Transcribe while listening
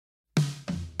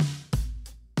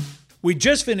We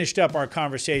just finished up our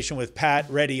conversation with Pat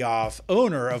Redioff,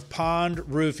 owner of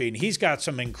Pond Roofing. He's got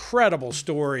some incredible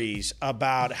stories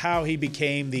about how he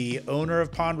became the owner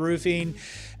of Pond Roofing,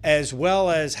 as well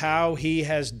as how he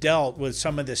has dealt with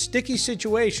some of the sticky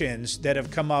situations that have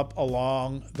come up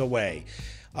along the way.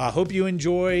 I hope you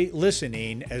enjoy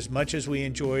listening as much as we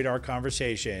enjoyed our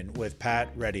conversation with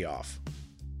Pat Redioff.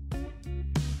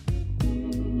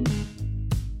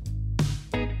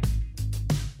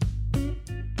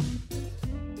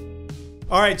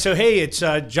 All right, so hey, it's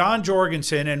John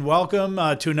Jorgensen, and welcome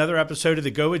to another episode of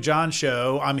the Go With John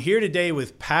Show. I'm here today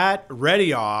with Pat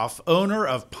Redioff, owner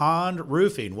of Pond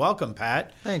Roofing. Welcome,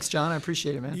 Pat. Thanks, John. I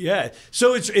appreciate it, man. Yeah,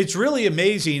 so it's really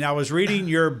amazing. I was reading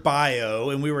your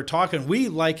bio, and we were talking.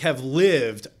 We have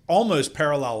lived almost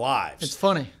parallel lives. It's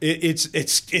funny.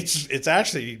 It's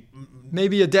actually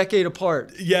maybe a decade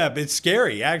apart. Yeah, but it's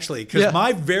scary actually, because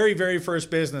my very, very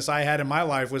first business I had in my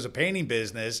life was a painting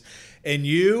business, and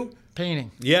you.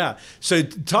 Painting. Yeah. So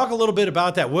talk a little bit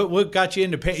about that. What got you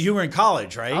into painting? You were in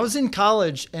college, right? I was in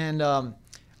college, and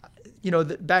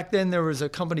back then there was a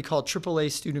company called AAA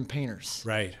Student Painters.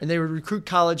 Right. And they would recruit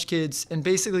college kids and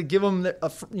basically give them,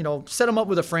 set them up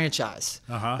with a franchise.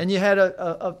 Uh-huh. And you had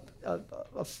a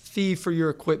fee for your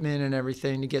equipment and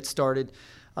everything to get started.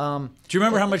 Do you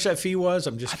remember how much that fee was?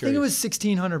 I'm just curious. I think it was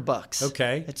 $1,600.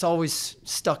 Okay. It's always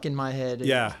stuck in my head.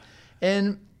 Yeah.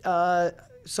 And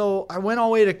so I went all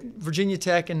the way to Virginia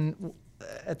Tech, and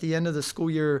at the end of the school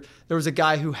year, there was a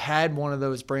guy who had one of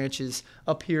those branches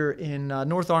up here in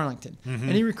North Arlington. Mm-hmm.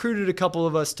 And he recruited a couple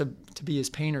of us to be his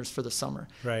painters for the summer.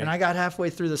 Right. And I got halfway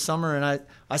through the summer, and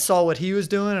I saw what he was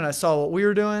doing, and I saw what we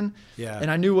were doing. Yeah. And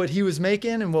I knew what he was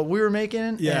making and what we were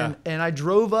making. Yeah. And I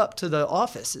drove up to the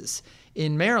offices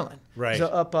in Maryland. Right. So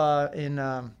up in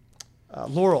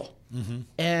Laurel. Mm-hmm.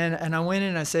 And I went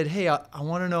in and I said, hey, I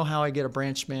want to know how I get a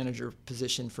branch manager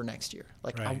position for next year.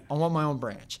 Right. I want my own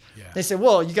branch. Yeah. They said,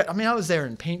 well, I was there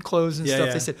in paint clothes and stuff.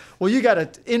 Yeah. They said, well, you got to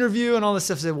interview and all this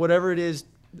stuff. I said, whatever it is,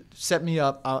 set me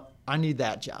up. I need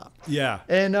that job. Yeah.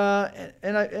 And I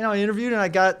interviewed, and I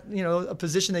got, a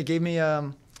position. They gave me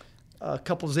a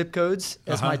couple zip codes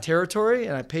as my territory,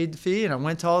 and I paid the fee, and I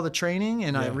went to all the training,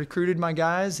 and I recruited my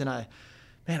guys, and I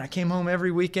came home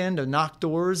every weekend to knock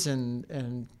doors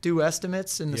and do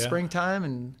estimates in the springtime.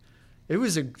 And it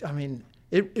was it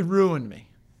ruined me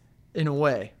in a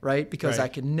way, right? Because I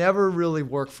could never really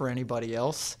work for anybody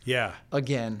else. Yeah.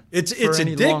 Again. It's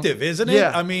addictive, isn't it?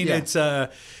 Yeah. I mean, it's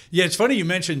funny you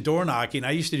mentioned door knocking.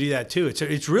 I used to do that too.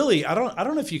 It's really, I don't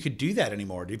know if you could do that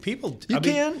anymore. Do people? You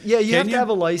have to have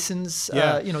a license.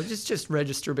 Yeah. Just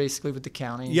register basically with the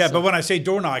county. Yeah, so. But when I say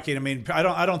door knocking, I mean,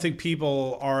 I don't think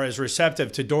people are as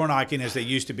receptive to door knocking as they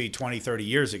used to be 20, 30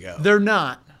 years ago. They're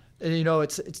not.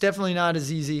 It's definitely not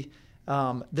as easy.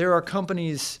 There are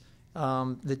companies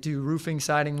that do roofing,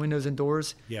 siding, windows, and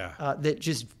doors. Yeah. That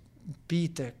just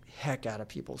beat the heck out of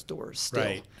people's doors still.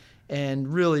 Right. And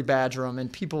really badger them.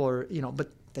 And people are,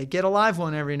 but they get a live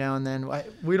one every now and then.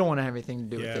 We don't want to have anything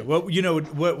to do with it. Well,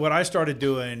 what I started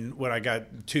doing when I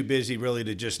got too busy really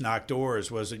to just knock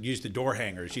doors was use the door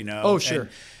hangers, Oh, sure.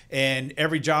 And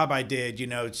every job I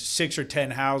did, 6 or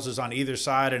 10 houses on either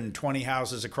side and 20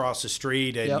 houses across the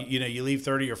street. And, you leave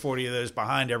 30 or 40 of those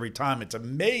behind every time. It's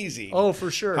amazing. Oh,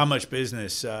 for sure. How much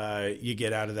business you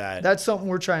get out of that. That's something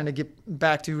we're trying to get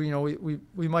back to.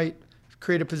 We might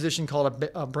create a position called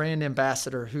a brand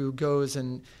ambassador who goes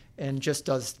and just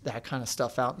does that kind of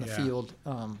stuff out in the field,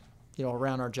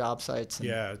 around our job sites. And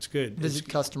it's good. Visit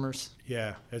customers.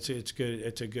 Yeah, it's good.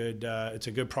 It's a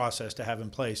good process to have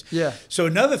in place. Yeah. So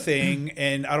another thing,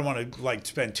 and I don't want to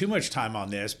spend too much time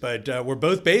on this, but we're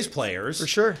both bass players for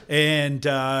sure, and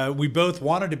we both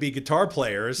wanted to be guitar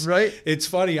players. Right. It's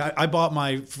funny. I bought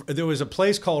there was a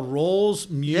place called Rolls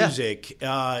Music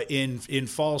in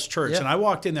Falls Church, and I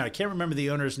walked in there. I can't remember the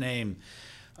owner's name.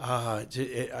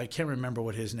 I can't remember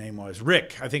what his name was.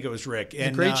 Rick, I think it was Rick.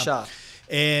 And, great shop.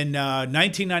 In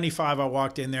 1995, I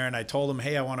walked in there and I told him,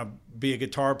 hey, I want to be a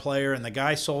guitar player. And the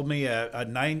guy sold me a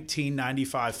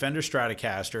 1995 Fender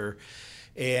Stratocaster.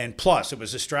 And plus, it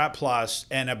was a Strat Plus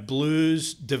and a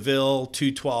Blues DeVille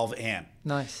 212 amp.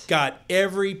 Nice. Got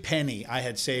every penny I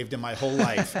had saved in my whole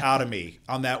life out of me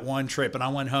on that one trip. And I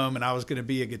went home and I was going to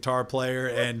be a guitar player.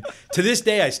 And to this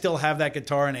day, I still have that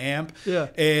guitar and amp. Yeah.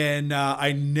 And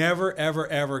I never, ever,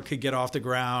 ever could get off the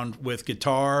ground with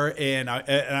guitar. And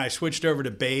I switched over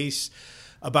to bass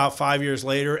about 5 years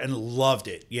later and loved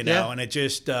it, and it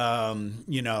just,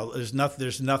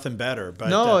 there's nothing better. But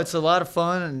no, it's a lot of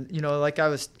fun. And, like I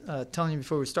was telling you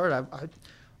before we started,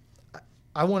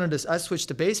 I switched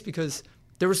to bass because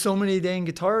there were so many dang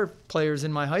guitar players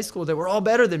in my high school that were all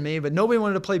better than me, but nobody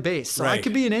wanted to play bass. So I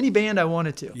could be in any band I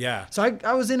wanted to. Yeah. So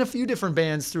I was in a few different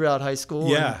bands throughout high school.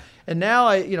 Yeah. And now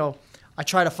I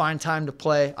try to find time to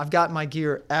play. I've got my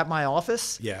gear at my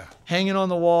office, hanging on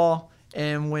the wall.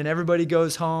 And when everybody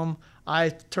goes home, I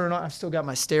turn on. I've still got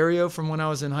my stereo from when I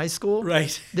was in high school.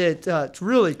 Right. That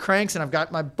really cranks, and I've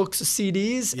got my books of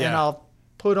CDs, and I'll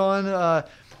put on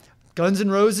Guns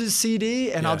N' Roses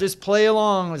CD, and I'll just play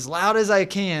along as loud as I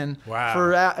can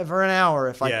for an hour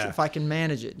if I can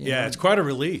manage it. You know? It's quite a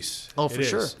release. Oh, for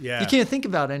sure. Yeah. You can't think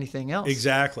about anything else.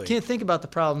 Exactly. You can't think about the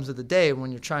problems of the day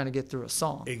when you're trying to get through a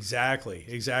song. Exactly.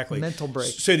 Mental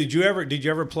break. So did you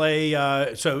ever play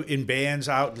in bands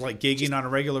out like gigging on a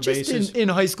regular basis? In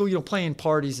high school, playing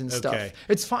parties and stuff. Okay.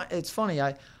 It's funny.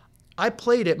 I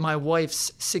played at my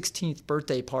wife's 16th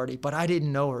birthday party, but I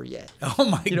didn't know her yet. Oh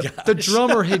my God! The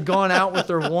drummer had gone out with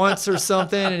her once or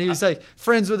something, and he was like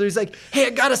friends with her. He's like, "Hey, I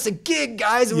got us a gig,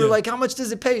 guys." And we're like, "How much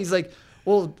does it pay?" He's like,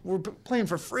 "Well, we're playing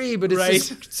for free, but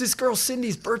it's this girl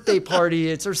Cindy's birthday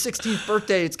party. It's her 16th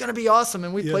birthday. It's gonna be awesome."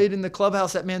 And we played in the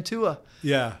clubhouse at Mantua.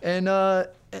 Yeah. And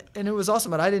it was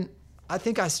awesome, but I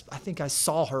think I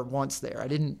saw her once there. I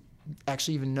didn't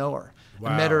actually even know her.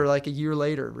 Wow. I met her like a year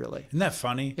later, really. Isn't that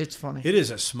funny? It's funny. It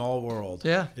is a small world.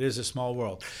 Yeah. It is a small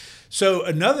world. So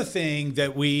another thing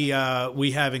that we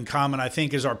have in common, I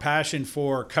think, is our passion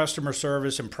for customer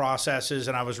service and processes.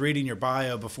 And I was reading your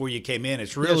bio before you came in.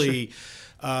 It's really,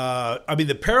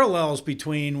 the parallels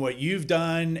between what you've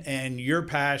done and your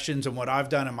passions and what I've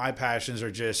done and my passions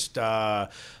are just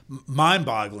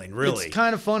mind-boggling, really. It's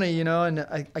kind of funny, and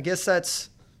I guess that's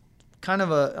kind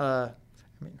of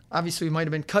obviously we might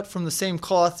have been cut from the same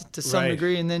cloth to some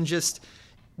degree, and then just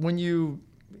when you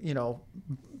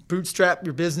bootstrap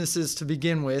your businesses to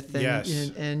begin with,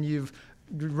 and you've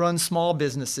run small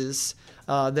businesses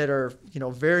that are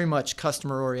very much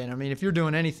customer oriented. I mean, if you're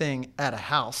doing anything at a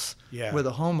house with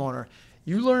a homeowner,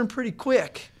 you learn pretty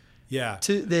quick. Yeah.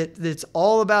 That's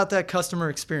all about that customer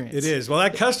experience. It is. Well,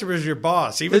 that customer is your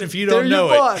boss, even if you don't know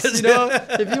your boss, it.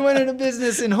 If you went into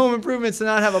business in home improvements and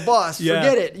not have a boss,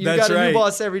 forget it. You've got a new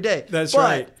boss every day. That's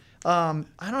right. I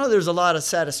don't know. There's a lot of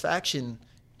satisfaction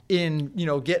in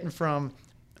getting from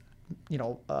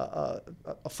a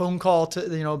phone call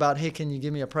to about, hey, can you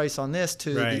give me a price on this,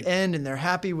 to the end, and they're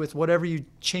happy with whatever you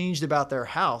changed about their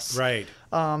house. Right.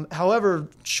 However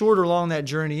short or long that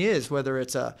journey is, whether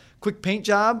it's a quick paint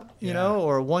job,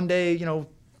 or one day,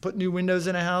 put new windows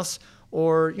in a house,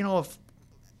 or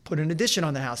put an addition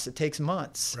on the house that takes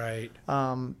months. Right.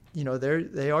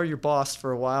 They are your boss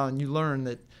for a while, and you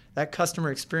learn that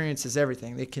customer experience is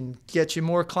everything. It can get you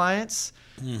more clients.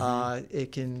 Mm-hmm.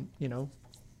 It can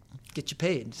get you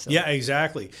paid. So. Yeah,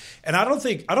 exactly. And I don't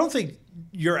think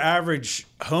your average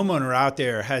homeowner out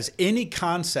there has any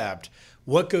concept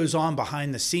what goes on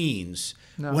behind the scenes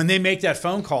when they make that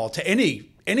phone call to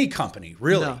any company,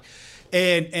 really. No.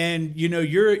 And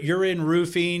you're in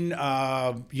roofing.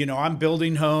 I'm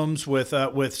building homes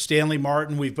with Stanley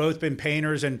Martin. We've both been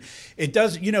painters, and it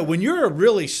does. When you're a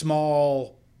really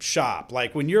small shop,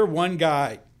 like when you're one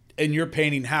guy and you're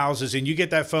painting houses, and you get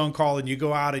that phone call, and you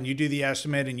go out and you do the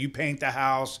estimate, and you paint the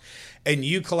house, and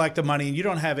you collect the money, and you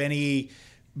don't have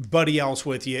anybody else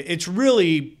with you. It's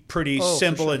really pretty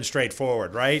simple and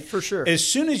straightforward, right? For sure. As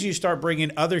soon as you start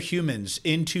bringing other humans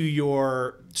into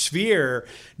your sphere,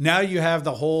 now you have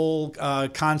the whole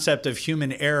concept of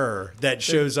human error that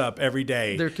shows up every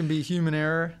day. There can be human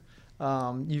error.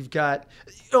 You've got,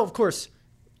 of course,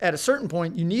 at a certain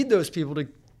point, you need those people to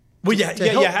you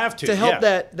have to help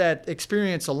that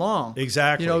experience along.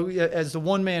 Exactly. As the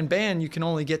one-man band, you can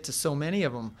only get to so many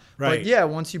of them. Right. But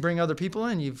once you bring other people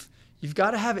in, you've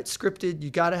got to have it scripted. You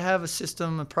got to have a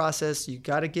system, a process. You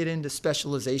got to get into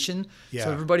specialization,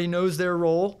 so everybody knows their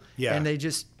role, and they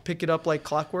just pick it up like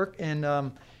clockwork. And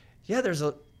and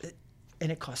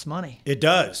it costs money. It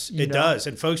does. It does,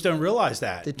 and folks don't realize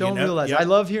that. They don't realize. Yep. I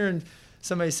love hearing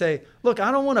somebody say, "Look, I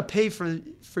don't want to pay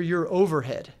for your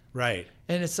overhead." Right.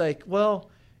 And it's like, well,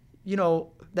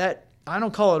 that I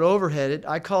don't call it overhead.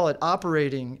 I call it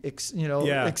operating,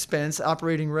 expense,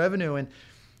 operating revenue, and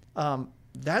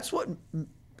that's what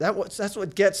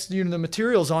gets the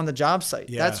materials on the job site.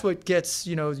 Yeah. That's what gets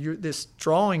this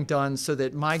drawing done, so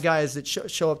that my guys that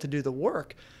show up to do the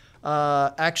work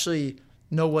actually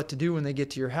know what to do when they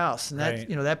get to your house, and that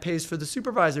that pays for the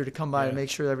supervisor to come by and make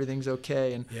sure everything's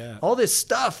okay, and all this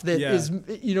stuff that is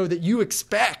that you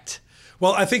expect.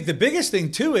 Well, I think the biggest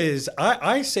thing too is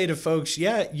I say to folks,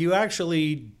 yeah, you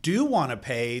actually do want to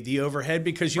pay the overhead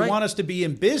because you want us to be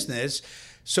in business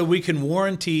so we can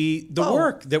warranty the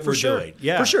work that we're doing.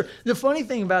 Yeah, for sure. The funny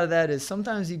thing about that is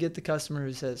sometimes you get the customer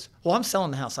who says, well, I'm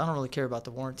selling the house. I don't really care about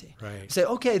the warranty. Right. You say,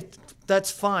 okay, that's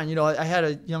fine. You know, I had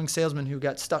a young salesman who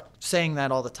got stuck saying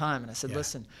that all the time. And I said,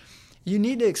 listen, you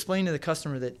need to explain to the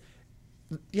customer that,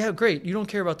 yeah, great, you don't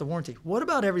care about the warranty. What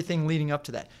about everything leading up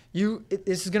to that?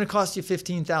 This is going to cost you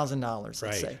 $15,000,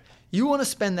 let's say. You want to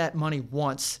spend that money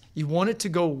once. You want it to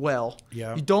go well.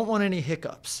 Yeah. You don't want any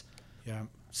hiccups. Yeah.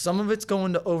 Some of it's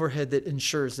going to overhead that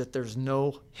ensures that there's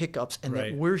no hiccups and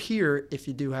that we're here if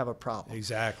you do have a problem.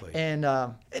 Exactly. And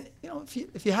you know,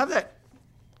 if you have that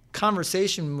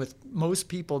conversation with most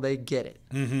people, they get it.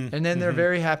 Mm-hmm. And then they're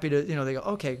very happy to, you know, they go,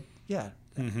 okay, yeah,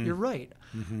 you're right.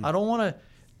 Mm-hmm.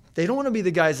 They don't want to be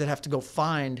the guys that have to go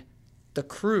find the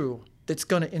crew that's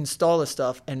going to install the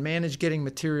stuff and manage getting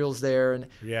materials there. And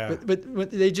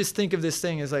but they just think of this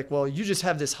thing as like, well, you just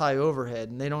have this high overhead,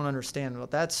 and they don't understand. Well,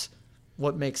 that's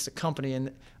what makes the company,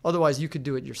 and otherwise you could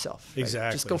do it yourself. Right?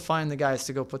 Exactly. Just go find the guys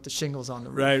to go put the shingles on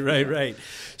the roof. Right.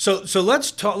 So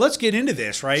let's get into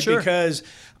this, right? Sure. Because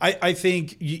I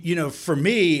think, you know, for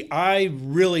me, I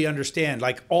really understand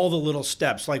like all the little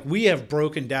steps. Like we have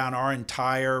broken down our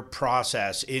entire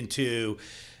process into,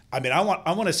 I mean, I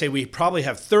want to say we probably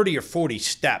have 30 or 40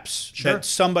 steps that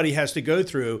somebody has to go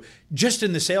through just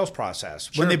in the sales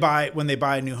process when they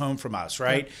buy a new home from us,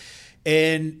 right? Yeah.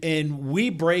 And we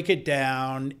break it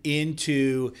down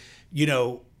into, you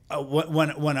know, when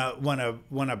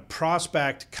a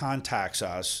prospect contacts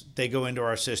us, they go into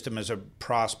our system as a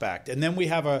prospect, and then we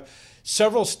have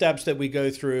several steps that we go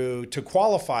through to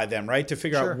qualify them, right? To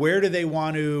figure out where do they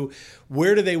want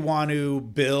to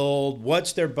build,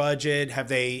 what's their budget, have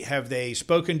they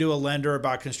spoken to a lender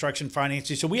about construction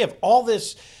financing. So we have all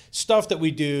this stuff that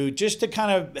we do just to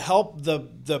kind of help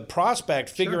the prospect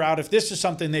figure out if this is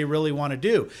something they really want to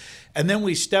do. And then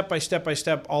we step by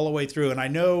step all the way through. And I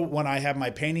know when I have my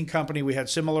painting company, we had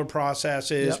similar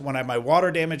processes. When I had my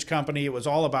water damage company, it was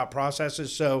all about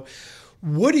processes. So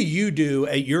what do you do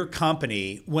at your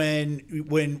company when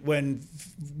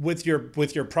with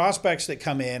your prospects that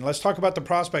come in? Let's talk about the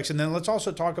prospects, and then let's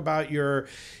also talk about your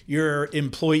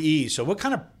employees. So what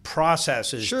kind of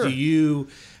processes do you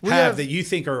have that you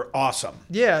think are awesome?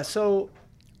 Yeah, so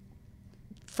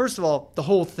first of all, the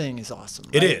whole thing is awesome.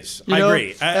 Right? It is. I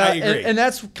agree. I agree. And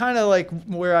that's kind of like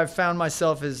where I've found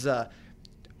myself is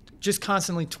just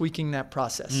constantly tweaking that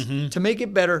process to make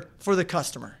it better for the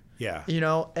customer. Yeah. You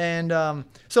know, and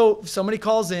so if somebody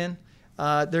calls in,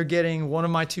 they're getting one of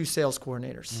my 2 sales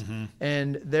coordinators,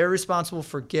 and they're responsible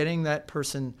for getting that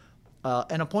person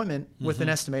an appointment with an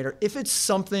estimator. If it's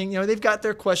something, you know, they've got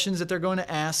their questions that they're going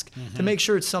to ask to make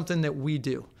sure it's something that we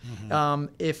do.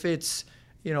 If it's,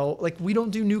 you know, like we don't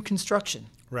do new construction.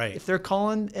 Right. If they're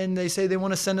calling and they say they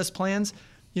want to send us plans,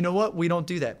 you know what? We don't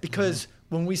do that because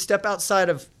when we step outside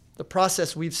of the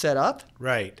process we've set up,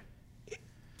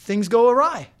 things go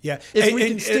awry. Yeah, if we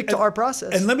can stick to our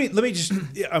process. And let me just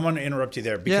I want to interrupt you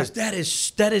there because that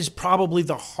is probably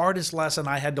the hardest lesson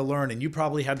I had to learn, and you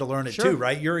probably had to learn it too,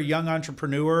 right? You're a young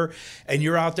entrepreneur and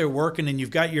you're out there working and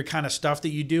you've got your kind of stuff that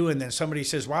you do, and then somebody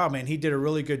says, "Wow, man, he did a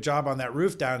really good job on that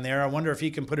roof down there. I wonder if he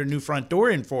can put a new front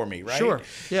door in for me," right? Sure.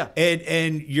 Yeah.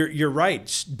 And you're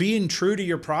right. Being true to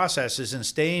your processes and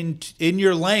staying in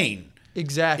your lane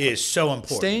is so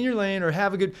important. Stay in your lane or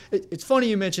have a good. It's funny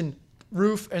you mentioned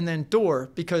roof and then door,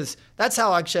 because that's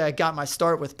how actually I got my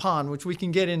start with Pond, which we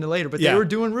can get into later. But they were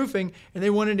doing roofing and they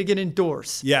wanted to get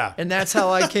indoors. Yeah. And that's how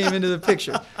I came into the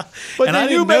picture. But and I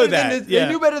didn't know that. They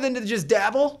knew better than to just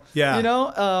dabble. Yeah. You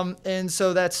know? And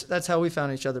so that's how we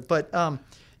found each other. But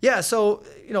so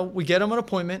you know, we get them an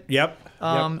appointment. We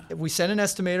send an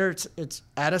estimator. It's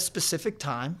at a specific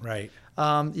time. Right.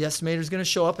 The estimator is going to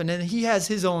show up, and then he has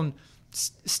his own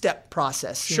step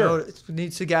process. You know,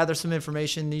 needs to gather some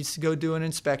information, needs to go do an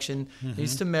inspection,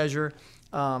 needs to measure,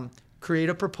 create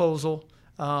a proposal,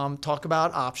 talk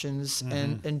about options,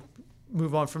 and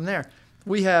move on from there.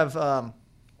 We have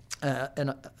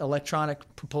an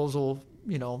electronic proposal,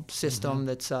 you know, system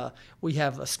that's we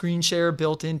have a screen share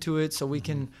built into it, so we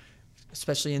can,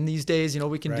 especially in these days, you know,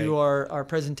 we can do our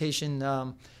presentation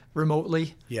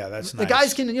remotely. Yeah, that's nice. The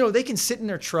guys can, you know, they can sit in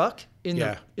their truck in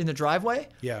the driveway,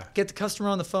 get the customer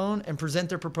on the phone and present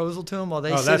their proposal to them while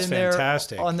they sit in there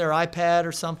on their iPad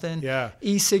or something.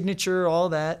 E-signature, all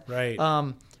that. Right.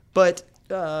 But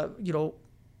you know,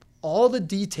 all the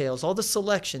details, all the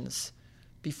selections,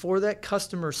 before that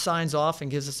customer signs off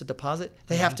and gives us a deposit,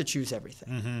 they have to choose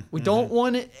everything. We don't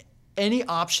want any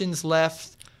options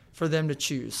left for them to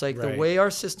choose. Like Right. the way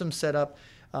our system's set up,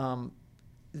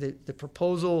 the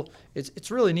proposal,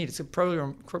 it's really neat. It's a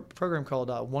program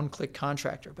called One Click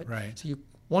Contractor. But Right. so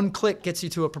one click gets you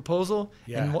to a proposal,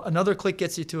 and another click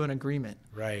gets you to an agreement.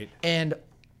 Right. And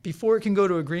before it can go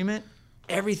to agreement,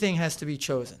 everything has to be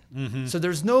chosen. Mm-hmm. So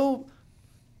there's no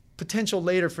potential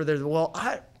later for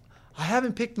I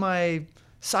haven't picked my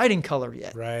siding color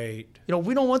yet. Right.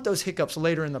 We don't want those hiccups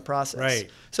later in the process. Right.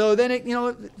 So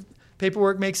then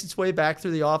paperwork makes its way back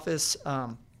through the office.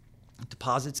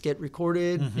 Deposits get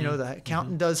recorded. Mm-hmm. The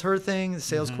accountant does her thing. The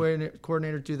sales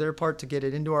coordinator do their part to get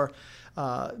it into our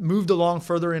moved along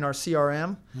further in our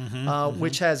CRM,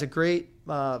 which has a great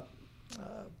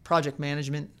project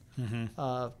management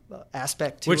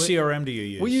aspect to Which it. CRM do you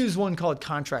use? We use one called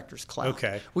Contractors Cloud.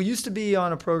 Okay. We used to be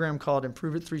on a program called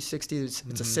Improve It 360. It's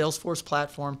a Salesforce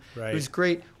platform. Right. It was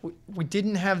great. We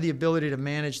didn't have the ability to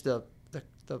manage the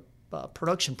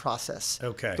production process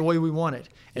the way we wanted.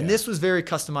 And this was very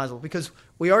customizable because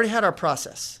we already had our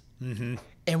process. And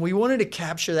we wanted to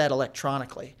capture that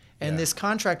electronically. And this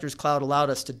Contractors Cloud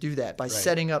allowed us to do that by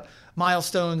setting up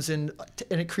milestones and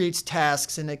it creates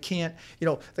tasks, and it can't,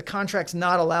 the contract's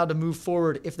not allowed to move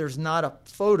forward if there's not a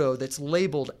photo that's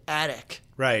labeled attic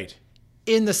Right.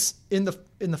 in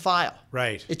the file.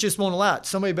 Right. It just won't allow it.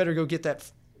 Somebody better go get that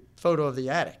photo of the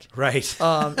attic. Right.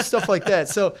 Stuff like that.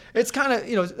 So it's kind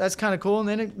of, that's kind of cool. And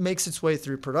then it makes its way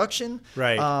through production.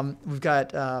 Right. I've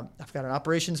got an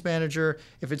operations manager.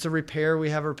 If it's a repair, we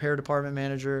have a repair department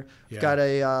manager. We've got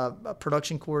a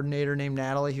production coordinator named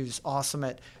Natalie, who's awesome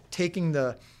at taking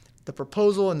the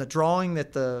proposal and the drawing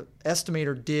that the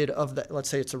estimator did of the, let's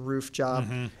say it's a roof job,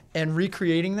 and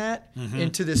recreating that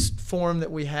into this form that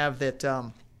we have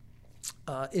that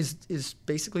is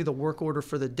basically the work order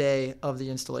for the day of the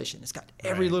installation. It's got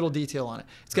every little detail on it.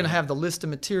 It's going to have the list of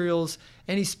materials,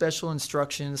 any special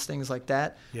instructions, things like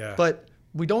that. Yeah. But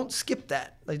we don't skip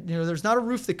that. There's not a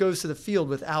roof that goes to the field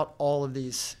without all of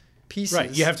these pieces.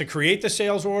 Right. You have to create the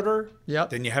sales order. Yep.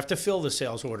 Then you have to fill the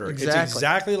sales order. Exactly. It's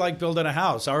exactly like building a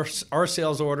house. Our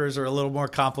sales orders are a little more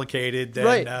complicated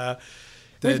than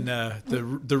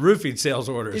the roofing sales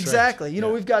orders. Exactly.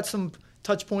 Right? We've got some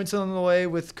touch points on the way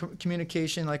with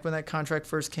communication. Like when that contract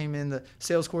first came in, the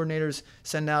sales coordinators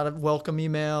send out a welcome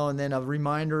email and then a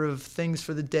reminder of things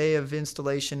for the day of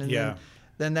installation. And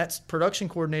then that production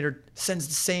coordinator sends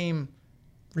the same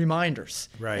reminders.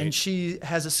 Right. And she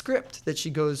has a script that she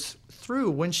goes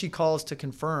through when she calls to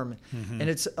confirm. And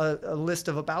it's a list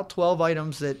of about 12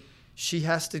 items that she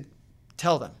has to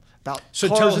tell them about. So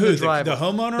cars tell in who? the driveway. The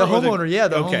homeowner? The homeowner,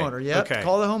 the Okay. homeowner. Yeah. Okay.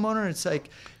 Call the homeowner and it's like,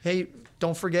 hey,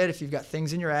 don't forget if you've got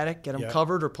things in your attic, get them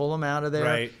covered or pull them out of there.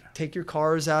 Right. Take your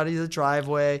cars out of the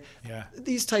driveway. Yeah.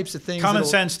 These types of things. Common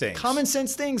sense things. Common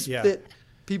sense things that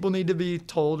people need to be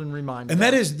told and reminded. And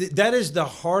that is the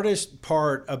hardest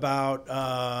part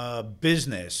about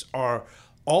business, are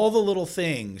all the little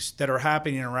things that are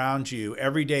happening around you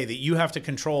every day that you have to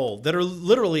control that are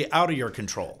literally out of your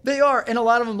control. They are. And a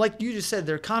lot of them, like you just said,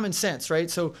 they're common sense,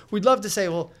 right? So we'd love to say,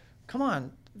 well, come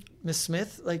on, Miss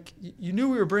Smith, like you knew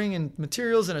we were bringing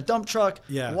materials in a dump truck.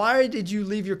 Yeah. Why did you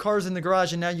leave your cars in the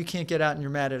garage and now you can't get out and you're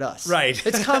mad at us? Right.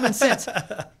 It's common sense.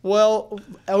 Well,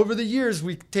 over the years,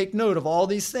 we take note of all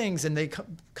these things and they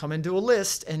come into a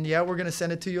list, and we're going to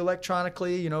send it to you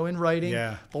electronically, in writing.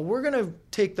 Yeah. But we're going to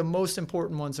take the most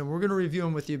important ones and we're going to review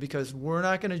them with you because we're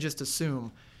not going to just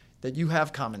assume that you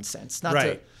have common sense, not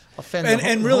to offend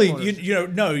and really,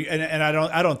 and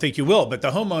I don't think you will, but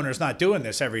the homeowner's not doing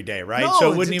this every day, right? No,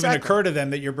 so it wouldn't even occur to them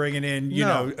that you're bringing in,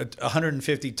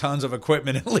 150 tons of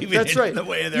equipment and leaving it in the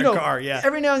way of their car. Yeah.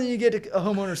 Every now and then you get a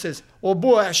homeowner says, well,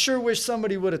 boy, I sure wish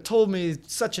somebody would have told me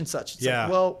such and such. It's like,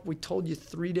 well, we told you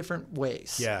 3 different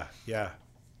ways. Yeah. Yeah.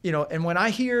 And when I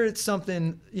hear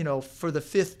something, for the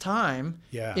 5th time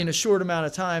in a short amount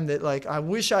of time that like, I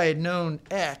wish I had known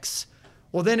X,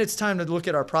 well, then it's time to look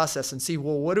at our process and see,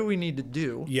 well, what do we need to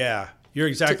do? Yeah, you're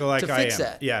exactly like to I fix am.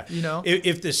 That, yeah,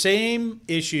 if the same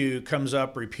issue comes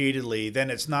up repeatedly, then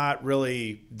it's not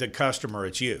really the customer,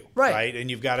 it's you, right?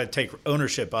 And you've got to take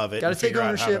ownership of it. Got to take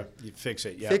ownership, how to fix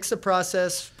it. Yeah, fix the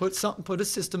process, put a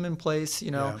system in place.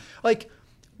 Like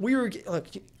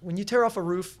when you tear off a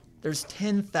roof, there's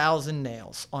 10,000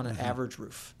 nails on an average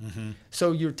roof.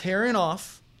 So you're tearing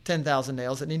off 10,000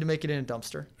 nails that need to make it in a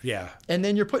dumpster. Yeah. And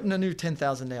then you're putting a new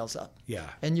 10,000 nails up. Yeah.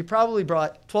 And you probably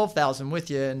brought 12,000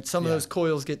 with you, and some of those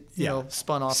coils get,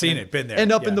 spun off. Seen it, been there.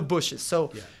 End up in the bushes.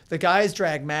 So the guys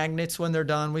drag magnets when they're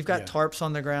done. We've got tarps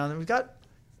on the ground, and we've got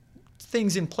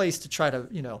things in place to try to,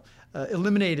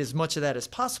 eliminate as much of that as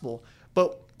possible.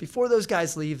 But before those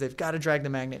guys leave, they've got to drag the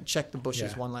magnet and check the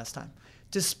bushes one last time.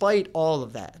 Despite all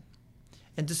of that,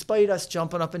 And despite us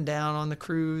jumping up and down on the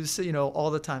crews,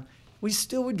 all the time, we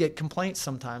still would get complaints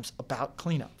sometimes about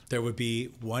cleanup. There would be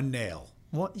one nail.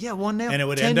 One nail. And it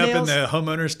would end up in the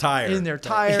homeowner's tire. In their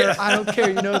tire. Yeah. I don't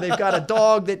care. They've got a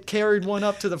dog that carried one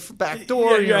up to the back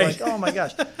door. And you're like, oh my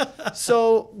gosh.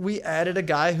 So we added a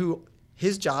guy who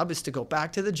his job is to go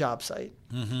back to the job site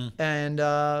and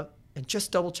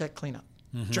just double check cleanup.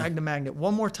 Drag the magnet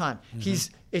one more time.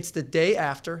 It's the day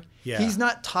after. Yeah. He's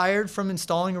not tired from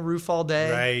installing a roof all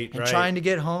day and trying to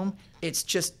get home. It's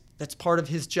just that's part of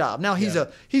his job. Now he's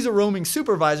a roaming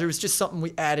supervisor. It's just something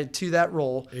we added to that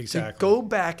role to go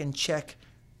back and check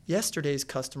yesterday's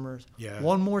customers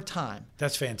one more time.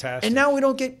 That's fantastic. And now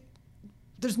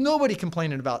there's nobody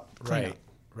complaining about cleanup.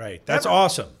 Right. That's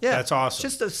awesome. Yeah. That's awesome.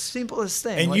 Just the simplest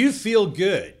thing. And you feel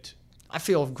good. I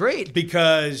feel great.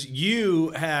 Because you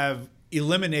have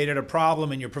eliminated a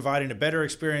problem and you're providing a better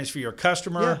experience for your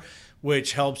customer,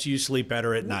 which helps you sleep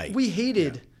better at night. We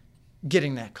hated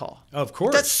getting that call. Of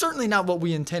course. But that's certainly not what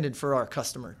we intended for our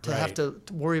customer, to have to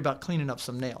worry about cleaning up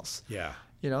some nails. Yeah.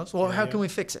 So how can we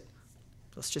fix it?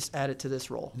 Let's just add it to this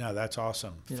role. No, that's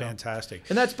awesome. Fantastic.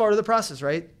 And that's part of the process,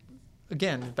 right?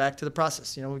 Again, back to the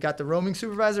process. We got the roaming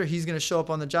supervisor. He's going to show up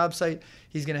on the job site.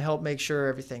 He's going to help make sure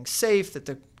everything's safe, that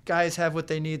the guys have what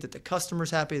they need, that the customer's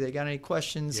happy, they got any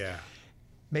questions. Yeah.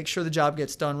 Make sure the job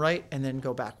gets done right, and then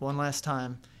go back one last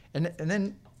time. And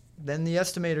then the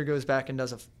estimator goes back and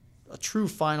does a true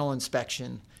final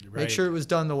inspection. Make sure it was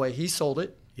done the way he sold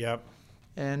it. Yep.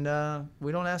 And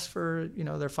we don't ask for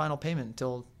their final payment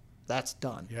until that's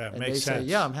done. Yeah, and makes they sense.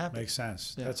 say, yeah, I'm happy. Makes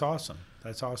sense. Yeah. That's awesome.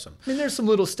 That's awesome. I mean, there's some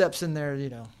little steps in there,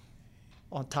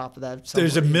 on top of that.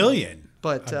 There's a million.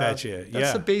 But I bet you.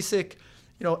 That's the basic,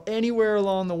 anywhere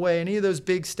along the way, any of those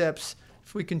big steps,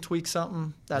 if we can tweak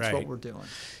something, that's what we're doing.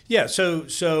 Yeah. So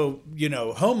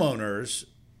homeowners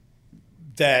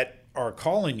that are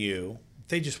calling you,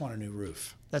 they just want a new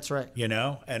roof. That's right.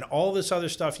 And all this other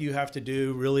stuff you have to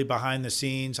do really behind the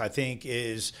scenes, I think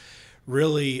is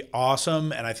really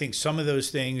awesome. And I think some of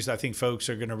those things folks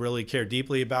are going to really care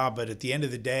deeply about. But at the end of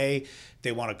the day,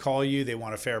 they want to call you, they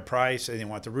want a fair price, and they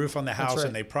want the roof on the house,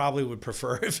 and they probably would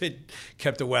prefer if it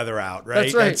kept the weather out,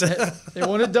 right? That's right. They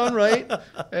want it done right.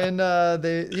 And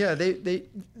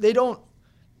they don't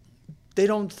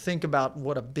think about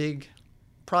what a big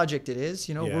project it is.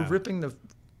 We're ripping the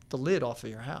lid off of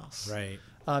your house. Right.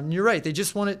 You're right. They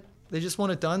just want it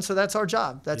done. So that's our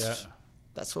job.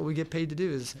 That's what we get paid to do,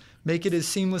 is make it as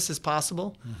seamless as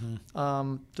possible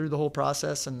through the whole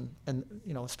process, and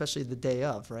especially the day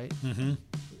of, right?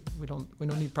 We don't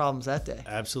need problems that day.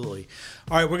 Absolutely.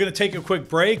 All right, we're going to take a quick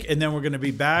break, and then we're going to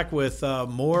be back with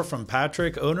more from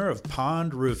Patrick, owner of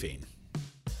Pond Roofing.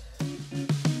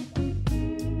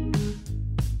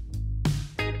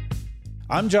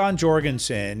 I'm John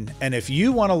Jorgensen, and if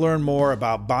you want to learn more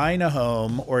about buying a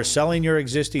home or selling your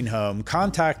existing home,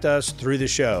 contact us through the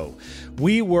show.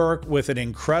 We work with an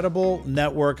incredible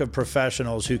network of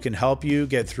professionals who can help you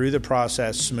get through the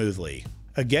process smoothly.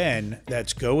 Again,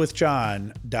 that's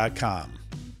gowithjohn.com.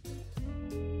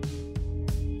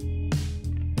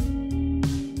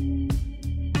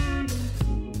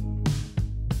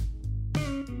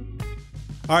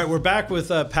 All right, we're back with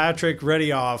Patrick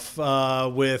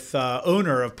Redioff, with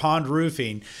owner of Pond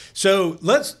Roofing. So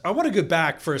I want to go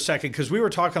back for a second, because we were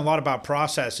talking a lot about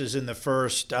processes in the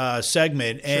first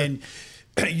segment, and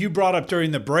you brought up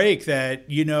during the break that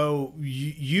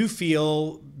you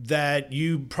feel that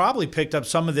you probably picked up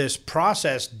some of this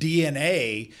process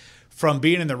DNA from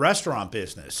being in the restaurant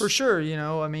business. For sure,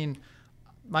 I mean,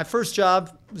 my first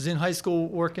job was in high school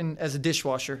working as a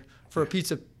dishwasher for a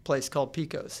pizza place called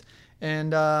Pico's.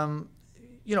 And,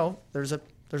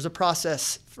 there's a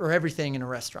process for everything in a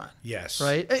restaurant. Yes.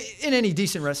 Right? In any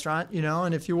decent restaurant,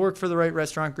 and if you work for the right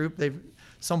restaurant group,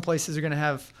 some places are going to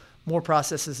have more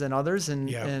processes than others.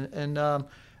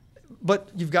 But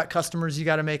you've got customers you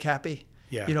got to make happy.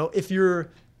 Yeah. If you're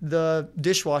the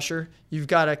dishwasher, you've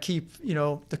got to keep,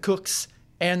 the cooks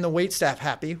and the waitstaff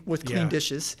happy with clean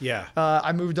dishes. Yeah.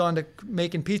 I moved on to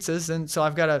making pizzas, and so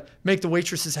I've got to make the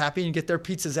waitresses happy and get their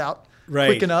pizzas out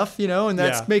quick enough, and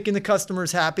that's making the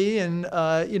customers happy. And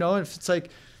if it's like,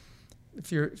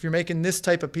 if you're making this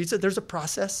type of pizza, there's a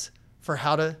process for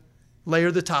how to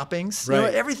layer the toppings.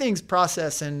 Right. Everything's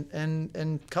process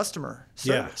and customer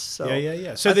service.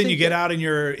 Yeah. So So then you get out in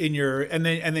your and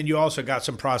then you also got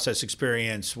some process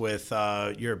experience with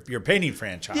your painting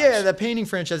franchise. Yeah, the painting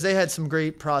franchise, they had some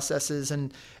great processes,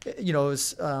 and it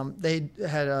was they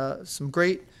had some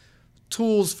great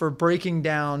tools for breaking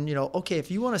down, okay, if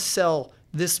you want to sell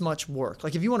this much work,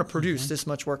 like if you want to produce this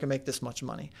much work and make this much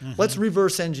money, let's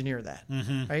reverse engineer that,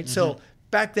 right? So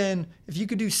back then, if you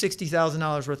could do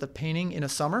 $60,000 worth of painting in a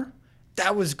summer,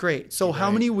 that was great. So how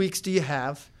many weeks do you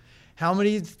have? How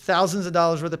many thousands of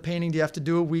dollars worth of painting do you have to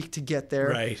do a week to get there?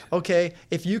 Right. Okay,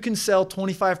 if you can sell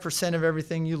 25% of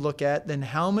everything you look at, then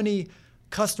how many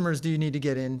customers do you need to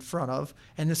get in front of?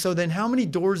 And so then how many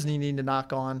doors do you need to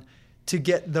knock on to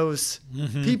get those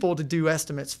people to do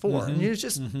estimates for? And you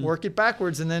just work it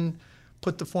backwards and then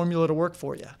put the formula to work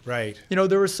for you. Right. You know,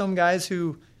 there were some guys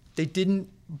who they didn't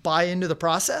buy into the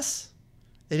process.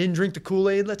 They didn't drink the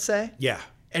Kool-Aid, let's say. Yeah.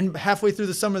 And halfway through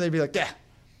the summer, they'd be like, yeah,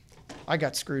 I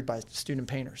got screwed by student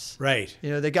painters. Right.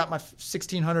 You know, they got my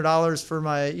 $1,600 for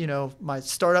my, you know, my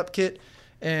startup kit,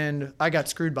 and I got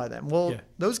screwed by them. Well,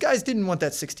 those guys didn't want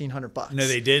that $1,600. No,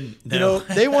 they didn't. No. You know,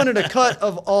 they wanted a cut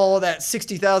of all that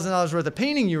 $60,000 worth of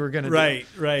painting you were going to do.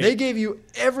 Right. They gave you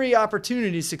every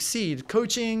opportunity to succeed.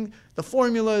 Coaching, the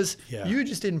formulas, you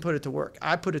just didn't put it to work.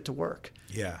 I put it to work.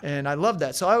 Yeah. And I love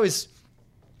that. So I always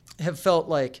have felt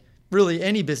like really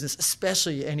any business,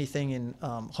 especially anything in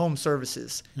home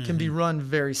services, can be run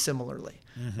very similarly,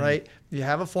 right? You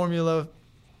have a formula,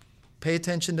 pay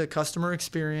attention to customer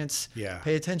experience,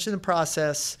 pay attention to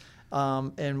process,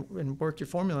 and work your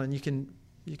formula, and you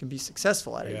can be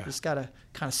successful at it. You just got to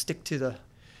kind of stick to the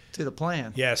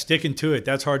plan. Yeah, sticking to it.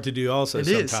 That's hard to do also It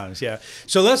sometimes. is. Yeah.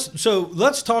 So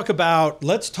let's talk about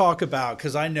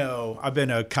because I know I've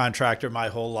been a contractor my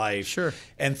whole life. Sure.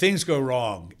 And things go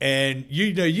wrong. And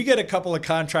you know, you get a couple of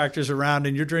contractors around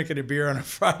and you're drinking a beer on a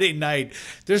Friday night.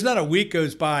 There's not a week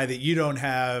goes by that you don't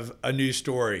have a new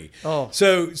story. Oh.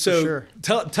 So sure.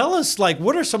 tell us, like,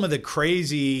 what are some of the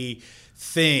crazy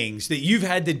things that you've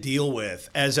had to deal with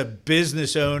as a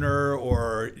business owner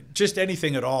or just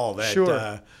anything at all that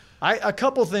Sure. A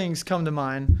couple things come to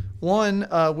mind. One,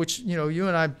 which you know you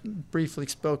and I briefly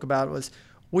spoke about, was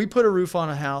we put a roof on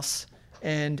a house,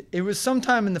 and it was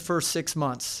sometime in the first 6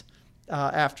 months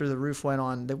after the roof went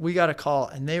on that we got a call,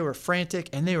 and they were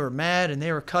frantic, and they were mad, and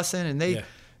they were cussing, and they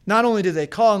not only did they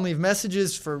call and leave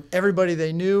messages for everybody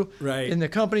they knew in the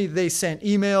company, they sent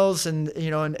emails, and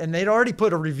you know, and they'd already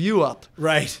put a review up.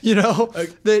 Right. You know,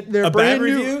 they're a brand bad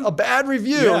new, review? a bad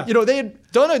review. Yeah. You know, they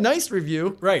had done a nice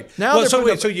review. Right. Now well,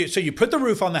 they're so you put the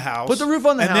roof on the house. Put the roof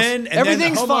on the house. And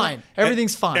everything's then fine.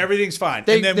 Everything's fine. Everything's fine.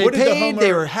 They, and then they what did the paid. homeowner?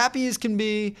 They were happy as can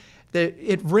be.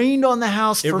 It rained on the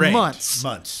house for rained. months.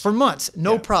 Months. For months.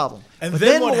 No problem. And But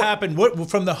then what happened? What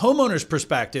from the homeowner's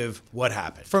perspective? What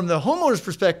happened? From the homeowner's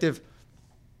perspective,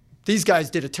 these guys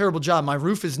did a terrible job. My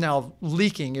roof is now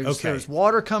leaking. There's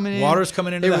water coming in. Water's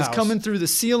coming into the house. It was coming through the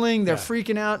ceiling. They're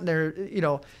freaking out, and they're, you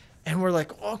know, and we're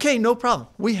like, okay, no problem.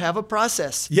 We have a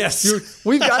process. Yes.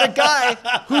 We've got a guy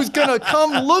who's going to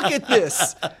come look at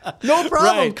this. No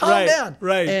problem. Calm down.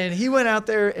 Right. And he went out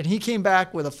there, and he came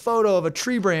back with a photo of a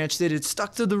tree branch that had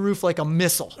stuck to the roof like a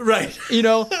missile. Right. You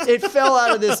know, it fell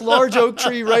out of this large oak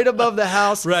tree right above the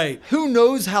house. Right. Who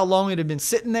knows how long it had been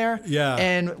sitting there. Yeah.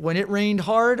 And when it rained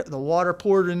hard, the water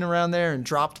poured in around there and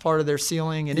dropped part of their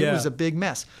ceiling, and it was a big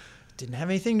mess. Didn't have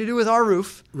anything to do with our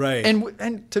roof. Right.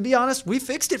 And to be honest, we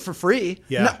fixed it for free.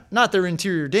 Yeah. Not their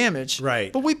interior damage.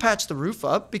 Right. But we patched the roof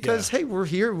up because, hey, we're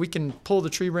here. We can pull the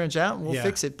tree branch out and we'll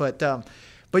fix it. But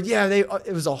yeah,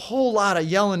 it was a whole lot of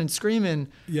yelling and screaming.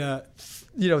 Yeah.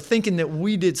 You know, thinking that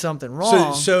we did something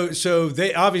wrong. So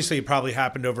they obviously probably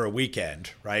happened over a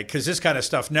weekend, right? Because this kind of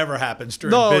stuff never happens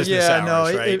during business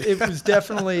hours, right? It was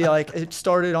definitely like it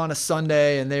started on a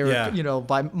Sunday, and they were, you know,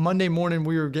 by Monday morning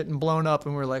we were getting blown up,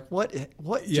 and we were like, what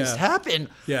just happened?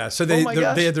 Yeah. So they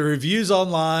had the reviews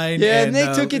online. Yeah, and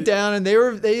they took it down, and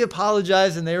they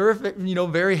apologized, and they were, you know,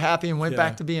 very happy and went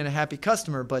back to being a happy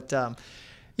customer, but.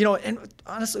 You know, and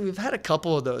honestly, we've had a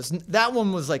couple of those. That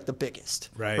one was like the biggest,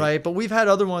 right? But we've had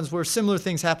other ones where similar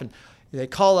things happen. They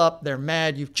call up, they're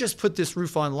mad. You've just put this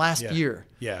roof on last year.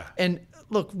 Yeah. And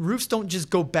look, roofs don't just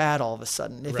go bad all of a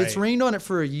sudden. If it's rained on it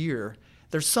for a year,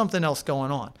 there's something else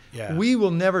going on. Yeah. We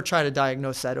will never try to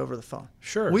diagnose that over the phone.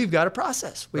 Sure. We've got a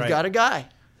process. We've got a guy.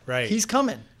 Right. He's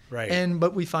coming. Right.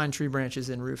 But we find tree branches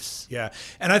in roofs. Yeah.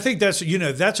 And I think that's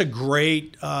a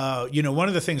great, one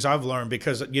of the things I've learned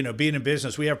because, you know, being in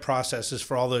business, we have processes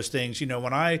for all those things. You know,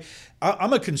 when I'm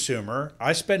a consumer,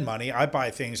 I spend money, I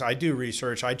buy things, I do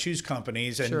research, I choose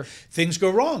companies, and things go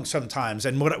wrong sometimes.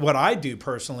 And what I do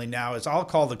personally now is I'll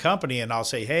call the company and I'll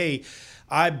say, hey,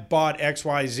 I bought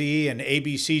XYZ and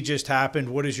ABC just happened.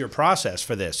 What is your process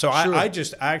for this? So I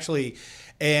just actually...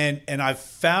 And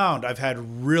I've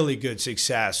had really good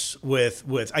success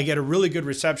with I get a really good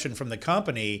reception from the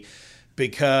company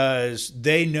because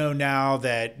they know now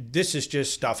that this is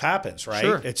just stuff happens, right?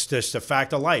 Sure. It's just a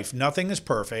fact of life. Nothing is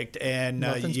perfect, and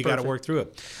you got to perfect. work through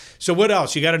it. So what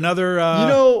else? You got another? You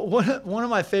know, one of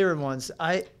my favorite ones.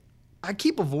 I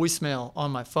keep a voicemail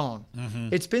on my phone. Mm-hmm.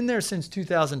 It's been there since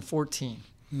 2014.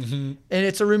 Mm-hmm. And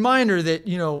it's a reminder that,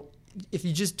 you know, if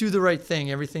you just do the right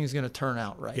thing, everything's going to turn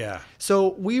out right. Yeah.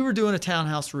 So we were doing a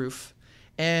townhouse roof,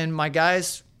 and my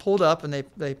guys pulled up, and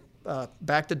they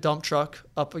backed a dump truck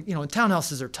up. You know, and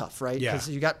townhouses are tough, right? Yeah. Because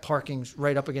you got parkings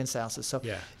right up against houses. So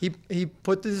yeah. he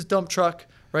put this dump truck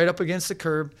right up against the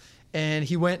curb, and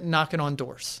he went knocking on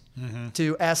doors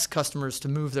to ask customers to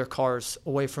move their cars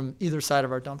away from either side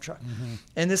of our dump truck. Mm-hmm.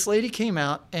 And this lady came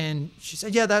out, and she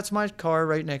said, yeah, that's my car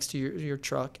right next to your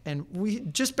truck. And we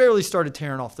just barely started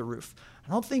tearing off the roof.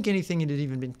 I don't think anything had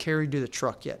even been carried to the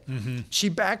truck yet. Mm-hmm. She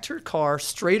backed her car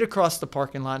straight across the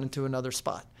parking lot into another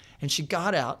spot. And she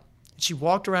got out, and she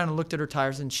walked around and looked at her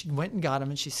tires, and she went and got them,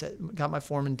 and she said, got my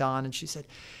foreman, Don, and she said,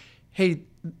 hey,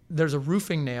 there's a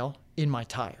roofing nail in my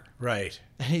tire. Right.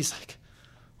 And he's like,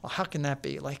 well, how can that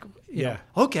be? Like, you know,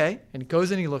 okay. And he goes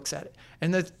and he looks at it.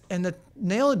 And the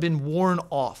nail had been worn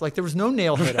off. Like, there was no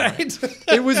nail head on it.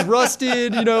 It was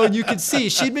rusted, you know, and you could see.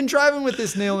 She'd been driving with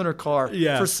this nail in her car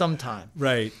for some time.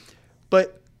 Right.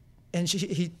 But, and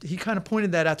he kind of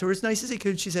pointed that out to her as nice as he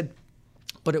could. She said,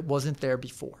 but it wasn't there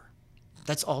before.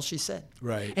 That's all she said.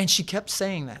 Right. And she kept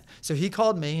saying that. So he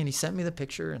called me, and he sent me the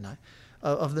picture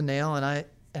of the nail,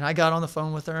 and I got on the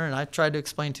phone with her, and I tried to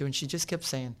explain to her, and she just kept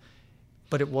saying,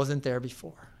 but it wasn't there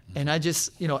before. Mm-hmm. And I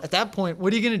just, you know, at that point,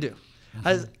 what are you going to do?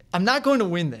 Mm-hmm. I'm not going to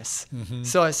win this. Mm-hmm.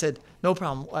 So I said, no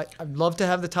problem. I'd love to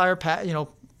have the tire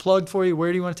plugged for you.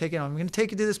 Where do you want to take it? I'm going to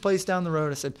take it to this place down the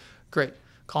road. I said, great.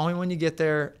 Call me when you get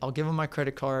there. I'll give them my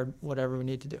credit card, whatever we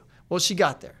need to do. Well, she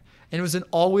got there. And it was an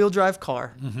all-wheel drive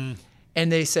car. Mm-hmm. And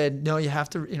they said, no, you have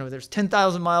to, you know, there's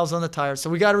 10,000 miles on the tires. So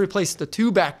we got to replace the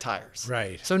 2 back tires.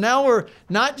 Right. So now we're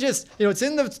not just, you know, it's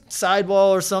in the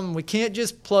sidewall or something. We can't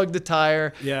just plug the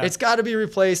tire. Yeah. It's got to be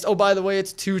replaced. Oh, by the way,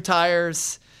 it's 2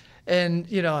 tires. And,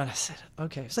 you know, and I said,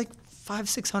 okay, it's like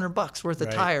 $500-600 worth of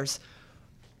tires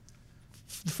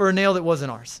for a nail that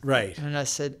wasn't ours. Right. And I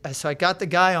said, so I got the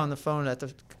guy on the phone at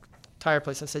the tire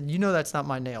place. I said, you know, that's not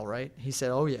my nail, right? He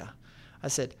said, oh yeah. I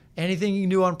said, anything you can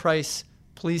do on price,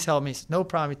 please help me. He said, no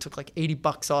problem. He took like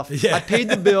 $80 off. Yeah. I paid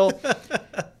the bill,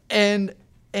 and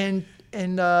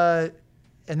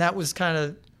that was kind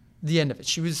of the end of it.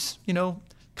 She was, you know,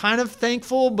 kind of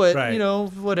thankful, but you know,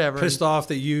 whatever. Pissed off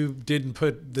that you didn't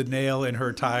put the nail in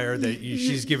her tire that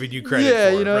she's giving you credit for.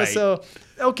 Yeah, you know, so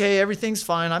okay, everything's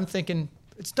fine. I'm thinking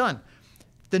it's done.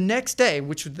 The next day,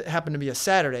 which happened to be a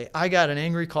Saturday, I got an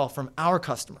angry call from our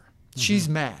customer. Mm-hmm. She's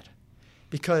mad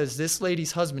because this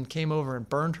lady's husband came over and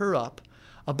burned her up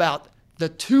about the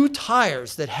 2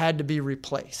 tires that had to be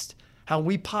replaced. How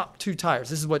we popped 2 tires.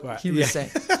 This is what he was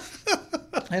saying.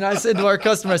 And I said to our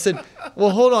customer, I said, well,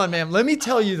 hold on, ma'am. Let me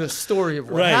tell you the story of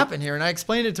what happened here. And I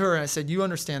explained it to her, and I said, you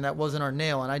understand that wasn't our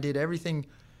nail, and I did everything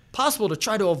possible to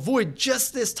try to avoid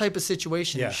just this type of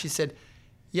situation. Yeah. And she said,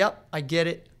 yep, I get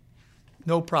it.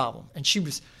 No problem. And she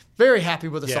was very happy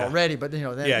with us already. But, you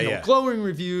know, glowing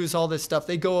reviews, all this stuff,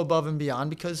 they go above and beyond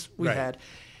because we had.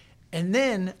 And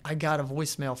then I got a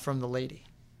voicemail from the lady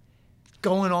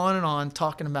going on and on,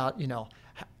 talking about, you know,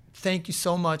 thank you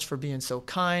so much for being so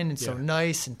kind and so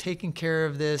nice and taking care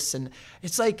of this. And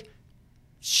it's like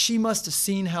she must have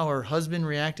seen how her husband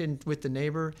reacted with the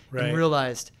neighbor and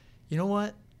realized, you know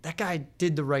what? That guy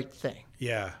did the right thing.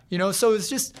 Yeah. You know, so it's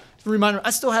just a reminder. I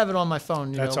still have it on my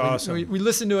phone. That's awesome. We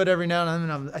listen to it every now and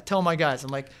then. I tell my guys, I'm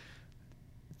like,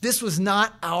 this was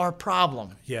not our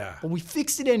problem. Yeah. But we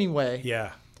fixed it anyway.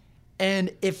 Yeah.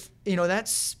 And if, you know,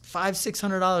 that's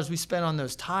 $500-600 we spent on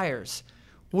those tires,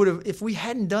 if we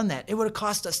hadn't done that, it would have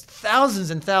cost us thousands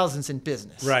and thousands in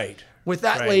business. Right. With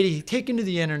that lady taking to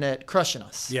the internet, crushing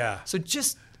us. Yeah. So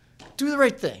just do the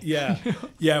right thing. Yeah.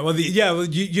 Yeah. Well,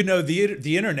 you know,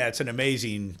 the internet's an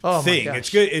amazing thing.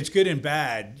 It's good. It's good and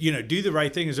bad. You know, do the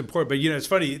right thing is important. But, you know, it's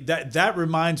funny that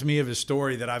reminds me of a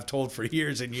story that I've told for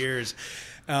years and years.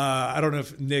 I don't know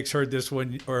if Nick's heard this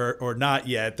one or not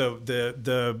yet.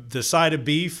 The side of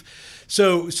beef.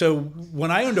 So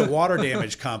when I owned a water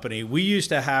damage company, we used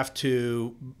to have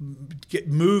to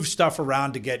move stuff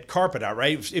around to get carpet out.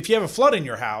 Right? If you have a flood in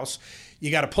your house, you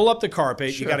got to pull up the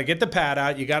carpet. Sure. You got to get the pad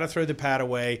out. You got to throw the pad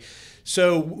away.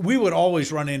 So we would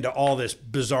always run into all this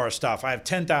bizarre stuff. I have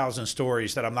 10,000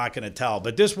 stories that I'm not going to tell,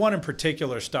 but this one in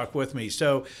particular stuck with me.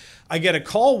 So I get a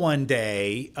call one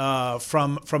day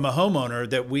from a homeowner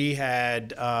that we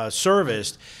had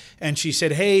serviced, and she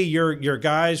said, "Hey, your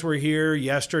guys were here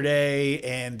yesterday,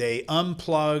 and they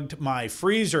unplugged my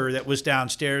freezer that was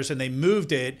downstairs, and they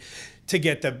moved it to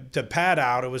get the pad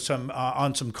out. It was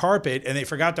on some carpet, and they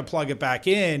forgot to plug it back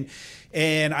in.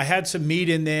 And I had some meat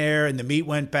in there, and the meat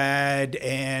went bad,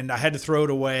 and I had to throw it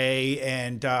away,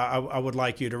 and I would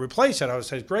like you to replace it. I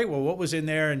said, great, well, what was in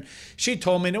there? And she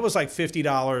told me, and it was like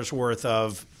 $50 worth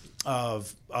of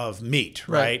meat,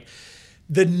 right?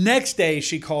 The next day,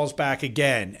 she calls back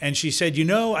again, and she said,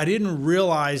 I didn't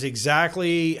realize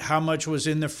exactly how much was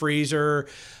in the freezer.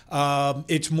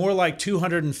 It's more like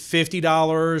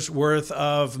 $250 worth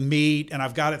of meat, and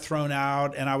I've got it thrown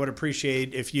out, and I would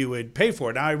appreciate if you would pay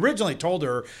for it. Now, I originally told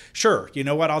her, sure, you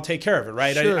know what, I'll take care of it,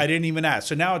 right? Sure. I didn't even ask.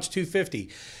 So now it's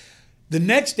 $250. The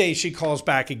next day, she calls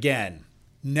back again.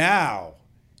 Now,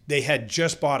 they had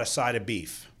just bought a side of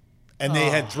beef, and they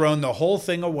had thrown the whole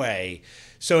thing away.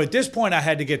 So at this point, I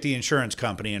had to get the insurance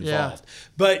company involved.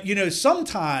 Yeah. But,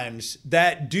 sometimes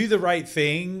that do the right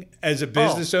thing as a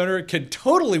business owner can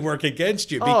totally work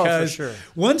against you because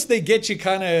once they get you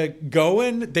kind of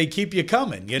going, they keep you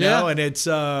coming, and it's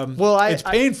it's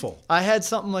painful. I had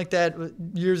something like that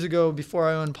years ago before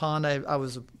I owned Pond. I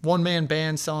was a one-man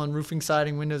band selling roofing,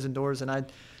 siding, windows, and doors, and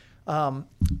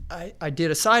I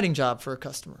did a siding job for a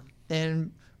customer.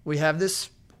 And we have this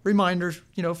reminder,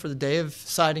 for the day of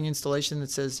siding installation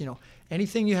that says,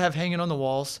 anything you have hanging on the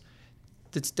walls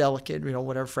that's delicate,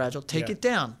 whatever, fragile, take it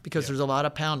down because there's a lot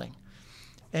of pounding.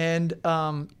 And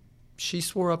she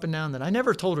swore up and down that I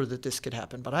never told her that this could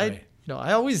happen, but I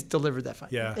always delivered that fine.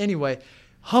 Yeah. Anyway,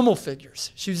 Hummel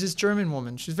figures. She was this German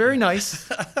woman. She's very nice,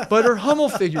 but her Hummel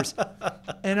figures.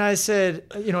 And I said,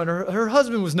 and her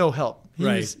husband was no help.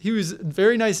 He was a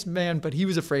very nice man, but he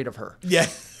was afraid of her. Yeah.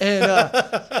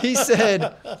 And he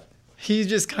said, he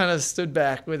just kind of stood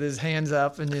back with his hands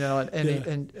up, and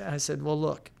and I said, well,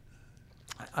 look,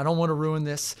 I don't want to ruin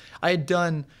this. I had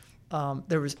done.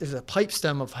 There's a pipe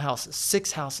stem of houses,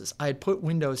 6 houses. I had put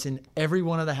windows in every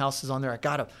one of the houses on there. I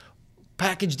got a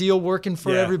package deal working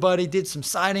for everybody. Did some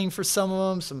siding for some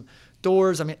of them, some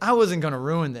doors. I mean, I wasn't going to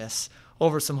ruin this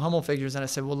over some Hummel figures. And I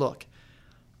said, well, look,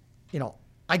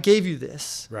 I gave you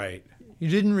this. Right. You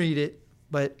didn't read it,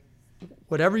 but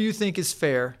whatever you think is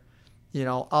fair,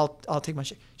 I'll take my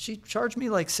share. She charged me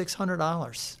like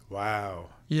 $600. Wow.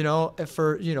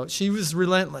 She was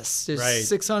relentless. It's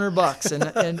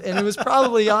 $600, and it was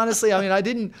probably, honestly, I mean, I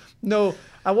didn't know,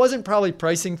 I wasn't probably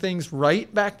pricing things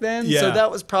right back then, so that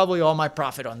was probably all my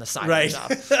profit on the side job.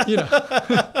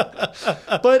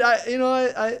 But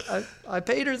I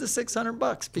paid her the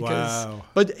 $600 because,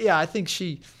 but yeah, I think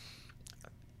she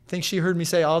heard me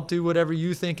say, I'll do whatever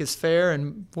you think is fair,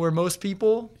 and where most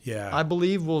people, I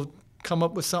believe, will come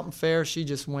up with something fair, she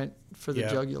just went for the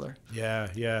jugular. Yeah,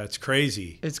 it's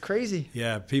crazy. It's crazy.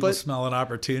 Yeah, people smell an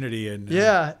opportunity, and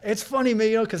it's funny,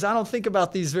 man, because I don't think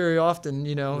about these very often,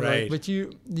 right. But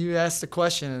you asked the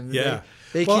question, and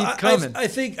they keep coming. I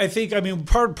think. I mean,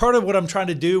 part of what I'm trying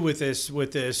to do with this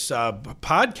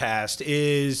podcast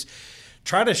is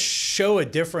try to show a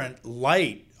different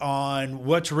light on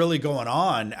what's really going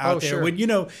on out there. Sure. When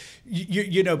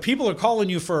people are calling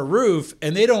you for a roof,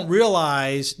 and they don't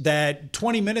realize that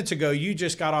 20 minutes ago you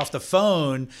just got off the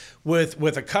phone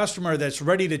with a customer that's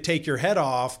ready to take your head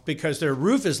off because their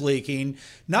roof is leaking,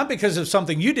 not because of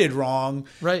something you did wrong,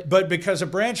 right, but because a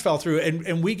branch fell through.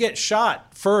 And we get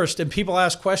shot first, and people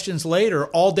ask questions later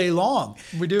all day long.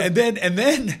 We do. And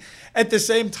then at the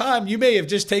same time, you may have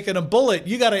just taken a bullet.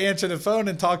 You got to answer the phone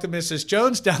and talk to Mrs.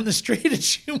 Jones down the street, and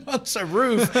she wants a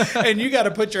roof, and you got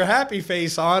to put your happy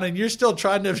face on, and you're still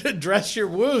trying to address your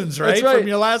wounds, right, from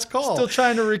your last call. Still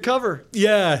trying to recover.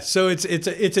 Yeah, so it's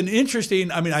an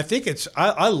interesting. I mean, I think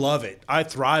I love it. I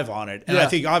thrive on it, and I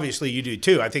think obviously you do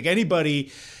too. I think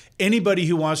anybody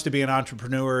who wants to be an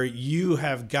entrepreneur, you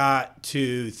have got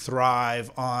to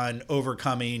thrive on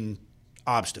overcoming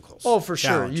obstacles. Oh, for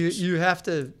sure. Challenges. You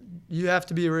have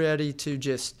to be ready to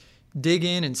just dig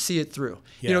in and see it through.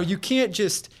 Yeah. You can't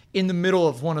just in the middle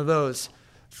of one of those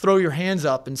throw your hands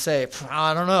up and say,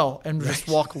 I don't know, and just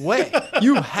walk away.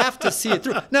 You have to see it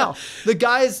through. Now,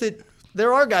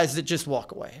 there are guys that just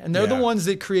walk away, and they're the ones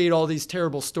that create all these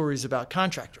terrible stories about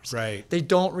contractors. Right. They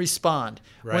don't respond.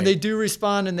 Right. When they do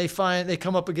respond and they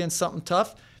come up against something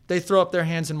tough, they throw up their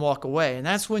hands and walk away. And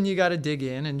that's when you got to dig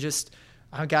in and just,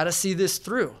 I got to see this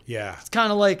through. Yeah. It's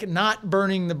kind of like not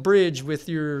burning the bridge with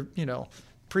your,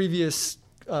 previous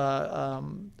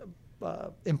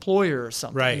employer or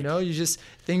something. Right. You just,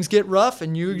 things get rough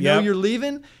and you know you're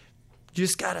leaving. You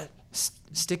just got to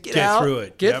stick it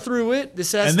out. Get through it.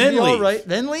 This has to be all right.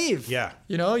 Then leave. Yeah.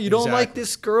 You don't like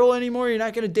this girl anymore. You're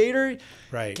not going to date her.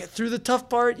 Right. Get through the tough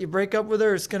part. You break up with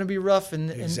her. It's going to be rough.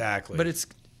 Exactly. But it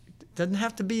doesn't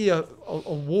have to be a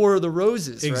war of the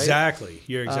roses. Exactly. Right?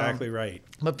 You're exactly right.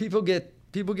 But people get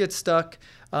people get stuck.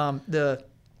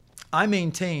 I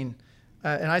maintain,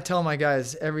 and I tell my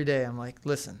guys every day, I'm like,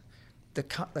 listen, the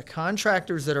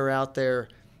contractors that are out there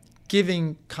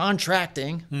giving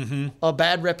contracting a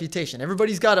bad reputation.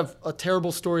 Everybody's got a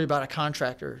terrible story about a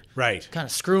contractor, right? Kind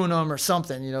of screwing them or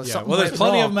something, you know. Yeah. Something Well, there's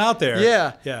plenty of them out there.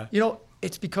 Yeah, yeah. You know,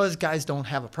 it's because guys don't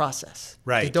have a process.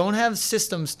 Right. They don't have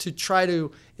systems to try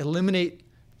to eliminate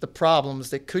the problems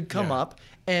that could come up,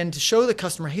 and to show the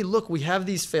customer, hey, look, we have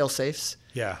these fail safes.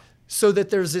 Yeah. So that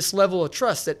there's this level of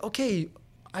trust that, okay,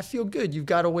 I feel good. You've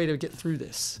got a way to get through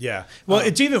this. Yeah. Well,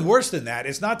 it's even worse than that.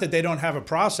 It's not that they don't have a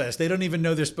process. They don't even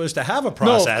know they're supposed to have a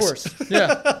process. No, of course.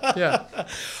 Yeah. Yeah.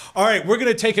 All right. We're going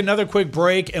to take another quick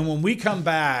break. And when we come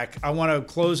back, I want to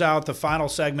close out the final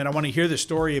segment. I want to hear the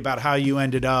story about how you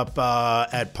ended up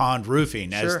at Pond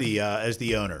Roofing as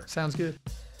the owner. Sounds good.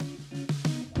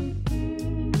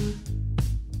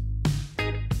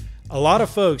 A lot of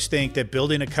folks think that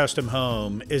building a custom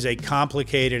home is a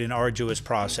complicated and arduous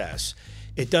process.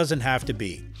 It doesn't have to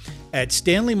be. At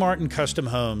Stanley Martin Custom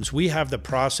Homes, we have the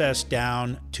process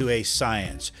down to a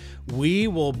science. We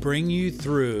will bring you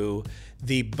through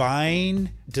the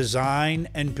buying, design,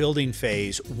 and building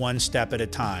phase one step at a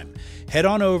time. Head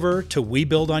on over to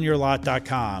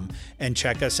webuildonyourlot.com and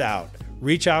check us out.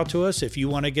 Reach out to us if you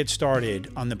want to get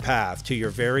started on the path to your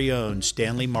very own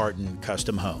Stanley Martin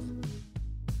Custom Home.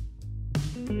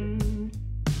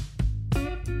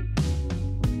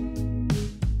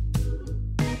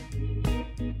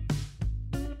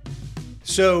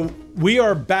 So we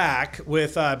are back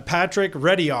with Patrick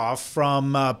Redioff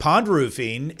from Pond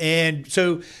Roofing. And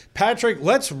so, Patrick,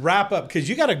 let's wrap up because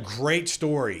you got a great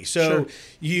story. So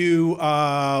you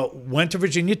went to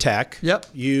Virginia Tech. Yep.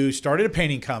 You started a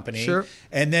painting company. Sure.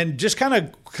 And then just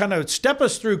kind of step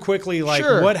us through quickly, like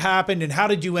what happened and how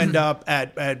did you end up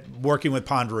at working with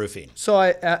Pond Roofing? So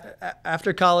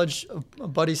after college, a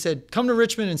buddy said, come to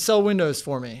Richmond and sell windows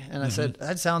for me. And I said,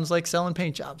 that sounds like selling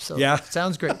paint jobs. So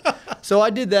sounds great. So I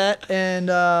did that.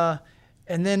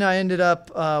 And then I ended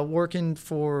up working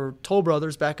for Toll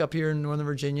Brothers back up here in Northern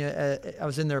Virginia. I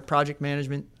was in their project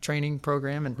management training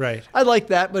program. And I liked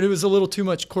that, but it was a little too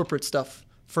much corporate stuff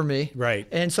for me. Right.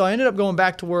 And so I ended up going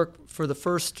back to work for the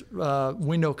first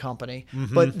window company,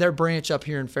 but their branch up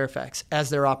here in Fairfax as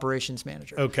their operations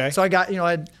manager. Okay. So I got,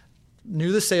 I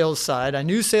knew the sales side. I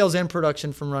knew sales and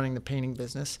production from running the painting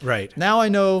business. Right. Now I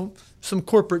know some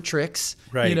corporate tricks,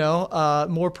 right.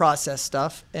 More process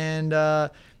stuff. And I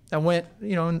went,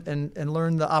 and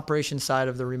learned the operations side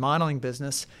of the remodeling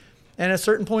business. And at a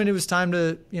certain point, it was time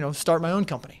to, start my own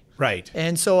company. Right.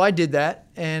 And so I did that,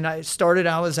 and I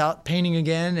was out painting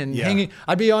again and hanging.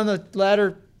 I'd be on the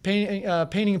ladder painting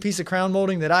a piece of crown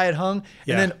molding that I had hung,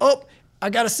 and then, I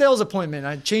got a sales appointment.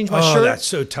 I'd change my shirt. That's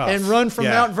so tough. And run from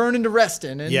Mount Vernon to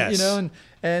Reston. And, yes.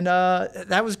 And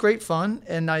that was great fun.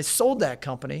 And I sold that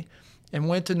company and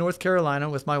went to North Carolina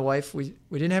with my wife. We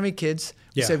didn't have any kids.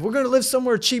 We said, we're going to live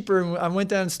somewhere cheaper. And I went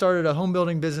down and started a home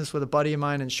building business with a buddy of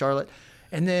mine in Charlotte.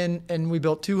 And we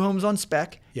built 2 homes on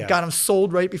spec. Got them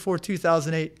sold right before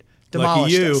 2008.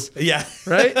 Demolished Lucky you. us. Yeah.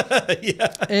 Right?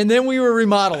 Yeah. And then we were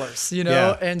remodelers,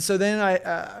 And so then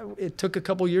it took a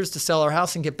couple years to sell our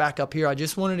house and get back up here. I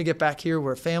just wanted to get back here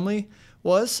where family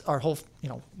was. Our whole,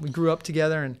 we grew up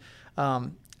together,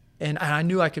 and I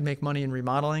knew I could make money in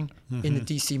remodeling in the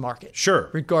DC market. Sure.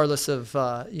 Regardless of,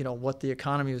 what the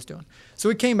economy was doing. So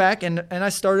we came back and I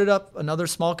started up another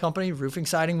small company, roofing,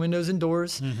 siding, windows, and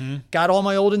doors. Got all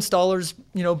my old installers,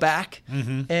 back.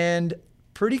 And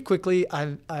pretty quickly,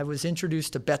 I was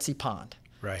introduced to Betsy Pond.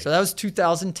 Right. So that was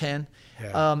 2010.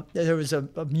 Yeah. There was a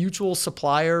mutual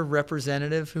supplier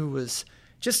representative who was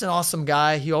just an awesome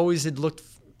guy. He always had looked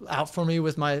out for me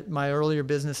with my earlier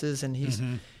businesses, and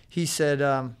he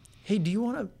said, hey, do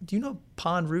you know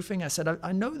Pond Roofing? I said,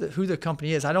 I know who the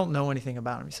company is. I don't know anything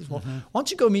about him. He says, well, why don't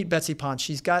you go meet Betsy Pond?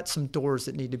 She's got some doors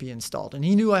that need to be installed. And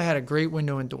he knew I had a great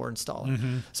window and door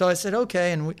installer. So I said,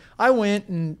 okay. And I went,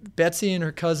 and Betsy and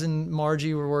her cousin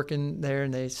Margie were working there,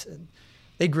 and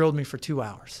they grilled me for 2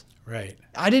 hours. Right.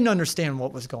 I didn't understand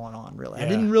what was going on, really. Yeah. I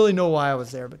didn't really know why I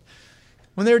was there. But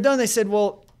when they were done, they said,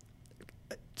 well,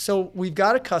 so we've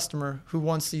got a customer who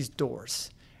wants these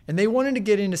doors. And they wanted to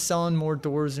get into selling more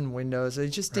doors and windows. They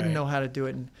just didn't know how to do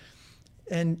it.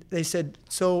 And they said,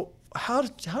 so how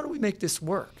do we make this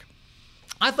work?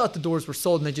 I thought the doors were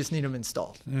sold and they just need them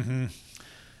installed.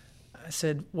 I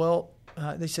said, well,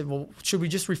 they said, well, should we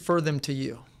just refer them to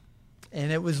you?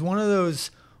 And it was one of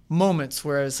those moments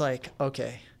where I was like,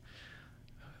 okay,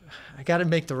 I got to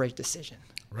make the right decision.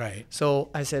 Right. So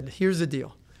I said, here's the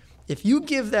deal. If you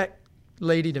give that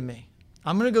lady to me,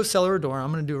 I'm going to go sell her a door.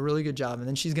 I'm going to do a really good job, and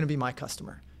then she's going to be my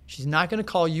customer. She's not going to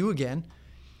call you again.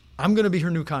 I'm going to be her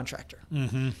new contractor.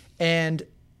 And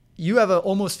you have an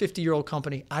almost 50-year-old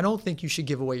company. I don't think you should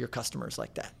give away your customers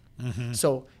like that.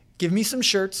 So give me some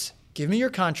shirts. Give me your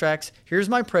contracts. Here's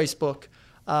my price book.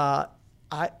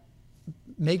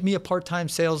 Make me a part-time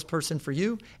salesperson for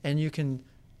you, and you can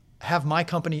have my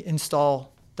company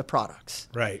install the products.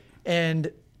 Right.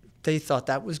 And they thought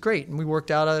that was great. And we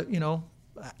worked out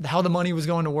how the money was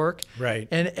going to work. Right.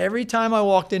 And every time I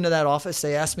walked into that office,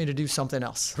 they asked me to do something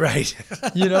else. Right.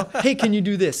 Hey, can you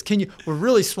do this? We're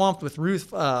really swamped with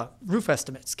roof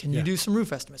estimates. Can you do some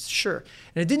roof estimates? Sure.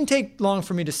 And it didn't take long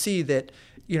for me to see that,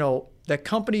 that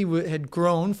company had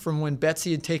grown from when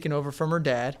Betsy had taken over from her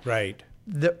dad. Right.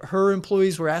 Her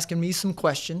employees were asking me some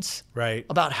questions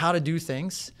about how to do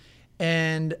things.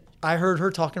 And I heard her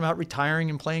talking about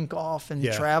retiring and playing golf and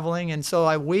traveling. And so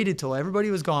I waited till everybody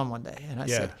was gone one day. And I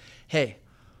said, hey,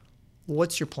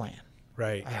 what's your plan?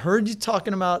 Right. I heard you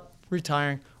talking about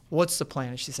retiring. What's the plan?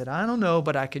 And she said, I don't know,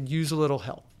 but I could use a little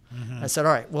help. I said,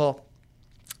 all right, well,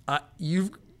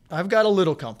 I've got a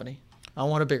little company. I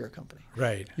want a bigger company.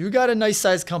 Right. You got a nice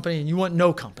sized company and you want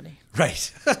no company.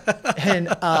 Right.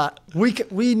 And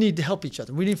we need to help each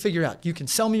other. We need to figure out, you can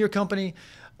sell me your company.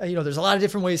 There's a lot of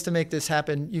different ways to make this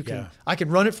happen. I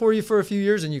could run it for you for a few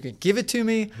years and you can give it to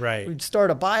me. Right. We'd start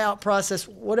a buyout process,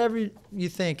 whatever you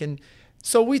think. And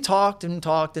so we talked, and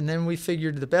then we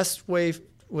figured the best way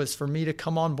was for me to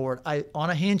come on board. On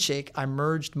a handshake, I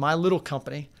merged my little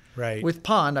company with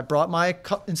Pond. I brought my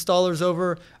installers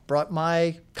over, brought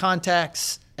my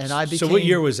contacts, and I became... So what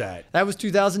year was that? That was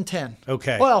 2010.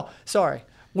 Okay. Well, sorry.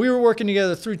 We were working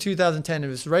together through 2010. It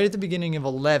was right at the beginning of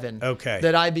 11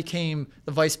 that I became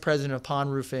the vice president of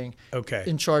Pond Roofing,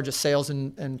 in charge of sales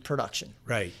and production.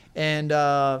 Right. And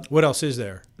what else is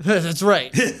there? That's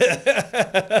right.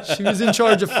 She was in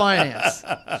charge of finance.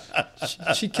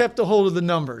 She kept a hold of the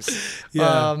numbers.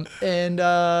 Yeah.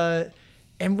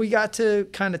 And we got to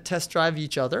kind of test drive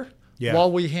each other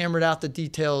while we hammered out the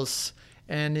details.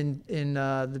 And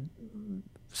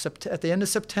at the end of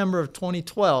September of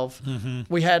 2012,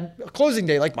 we had a closing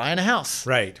day, like buying a house.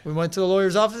 Right. We went to the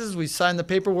lawyer's offices. We signed the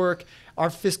paperwork. Our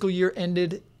fiscal year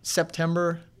ended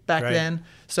September back then.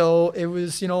 So it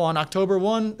was, on October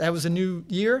 1, that was a new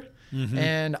year.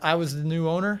 And I was the new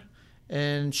owner.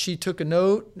 And she took a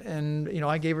note, and,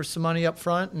 I gave her some money up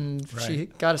front, and she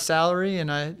got a salary,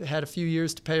 and I had a few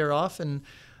years to pay her off. And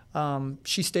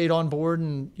she stayed on board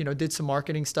and, did some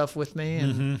marketing stuff with me,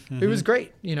 and it was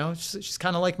great. She's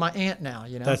kind of like my aunt now,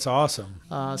 That's awesome.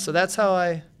 So that's how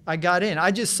I got in.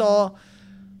 I just saw,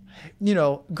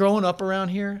 growing up around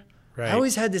here, I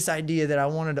always had this idea that I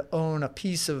wanted to own a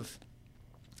piece of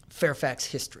Fairfax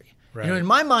history. Right. In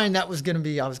my mind, that was going to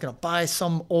be, I was going to buy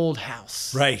some old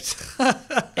house. Right.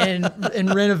 and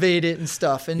renovate it and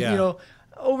stuff. And,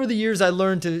 over the years, I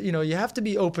learned to, you have to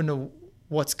be open to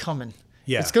what's coming.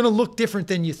 Yeah. It's going to look different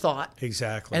than you thought.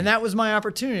 Exactly. And that was my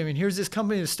opportunity. I mean, here's this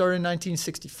company that started in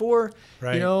 1964.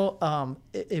 Right.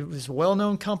 It was a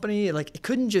well-known company. Like, it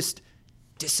couldn't just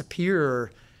disappear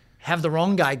or have the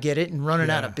wrong guy get it and run it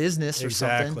out of business or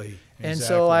something. And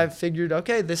so I figured,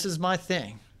 okay, this is my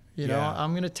thing.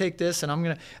 I'm going to take this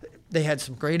and they had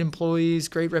some great employees,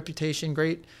 great reputation,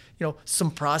 great,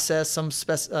 some process, some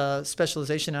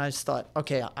specialization. And I just thought,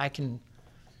 okay, I can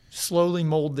slowly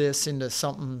mold this into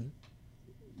something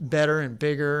better and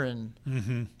bigger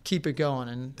and keep it going.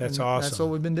 And that's awesome. That's what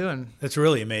we've been doing. That's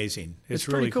really amazing. It's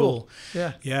really cool.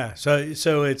 Yeah. Yeah.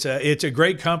 So it's a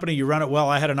great company. You run it well.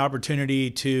 I had an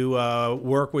opportunity to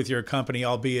work with your company,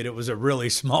 albeit it was a really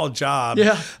small job.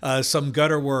 Yeah. Some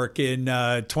gutter work in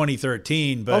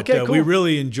 2013, but cool. We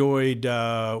really enjoyed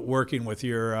working with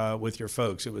your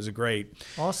folks. It was a great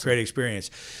experience.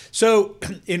 So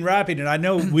in wrapping it, I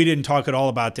know we didn't talk at all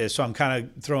about this, so I'm kind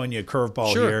of throwing you a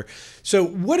curveball here. So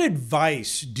what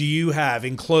advice do you have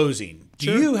in closing?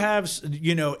 Do you have,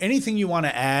 anything you want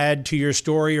to add to your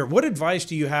story, or what advice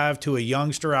do you have to a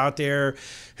youngster out there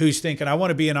who's thinking, I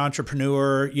want to be an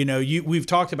entrepreneur? We've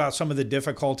talked about some of the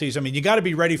difficulties. I mean, you got to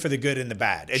be ready for the good and the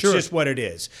bad. It's just what it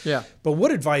is. Yeah. But what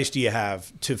advice do you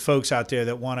have to folks out there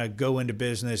that want to go into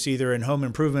business, either in home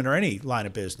improvement or any line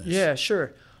of business? Yeah,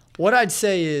 sure. What I'd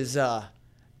say is, I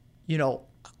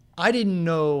didn't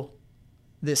know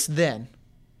this then,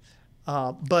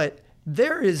 but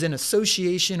there is an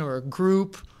association or a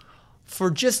group for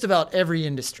just about every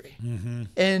industry.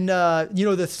 And,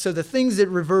 so the things that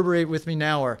reverberate with me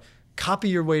now are copy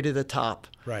your way to the top.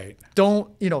 Right.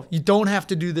 You don't have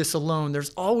to do this alone. There's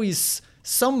always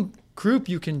some group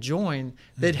you can join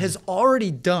that has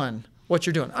already done what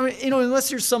you're doing. I mean, unless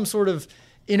you're some sort of,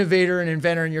 innovator and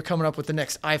inventor and you're coming up with the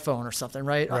next iPhone or something,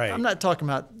 right? Right. I'm not talking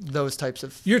about those types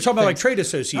of You're talking about like things. trade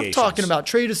associations. I'm talking about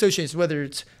trade associations, whether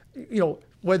it's,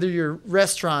 whether you're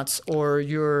restaurants or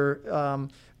your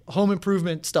home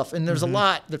improvement stuff. And there's a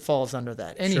lot that falls under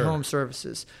that. Any Sure. home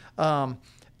services,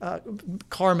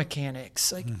 car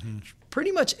mechanics, like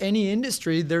pretty much any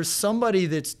industry, there's somebody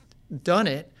that's done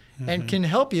it and can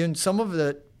help you. And some of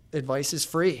the advice is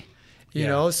free, you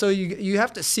know? So you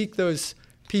have to seek those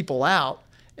people out.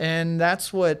 And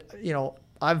that's what,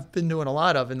 I've been doing a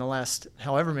lot of in the last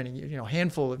however many years,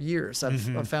 handful of years.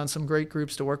 I've found some great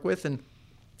groups to work with, and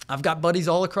I've got buddies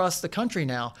all across the country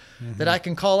now that I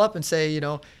can call up and say,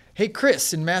 hey,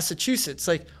 Chris in Massachusetts,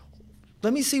 like,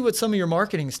 let me see what some of your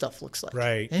marketing stuff looks like.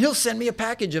 Right. And he'll send me a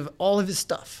package of all of his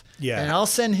stuff. Yeah. And I'll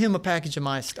send him a package of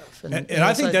my stuff. And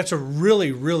I think that's a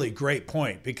really, really great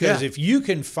point, because if you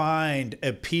can find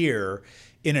a peer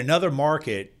in another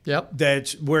market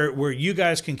that's where you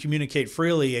guys can communicate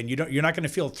freely, and you're not going to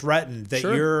feel threatened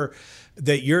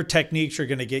that your techniques are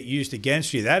going to get used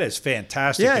against you. That is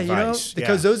fantastic advice.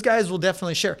 Because those guys will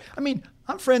definitely share. I mean,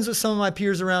 I'm friends with some of my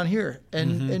peers around here,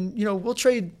 and we'll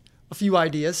trade a few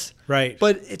ideas. Right.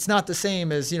 But it's not the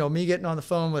same as, me getting on the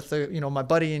phone with my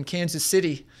buddy in Kansas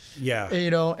City. Yeah.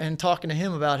 And talking to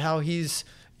him about how he's,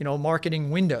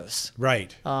 marketing Windows.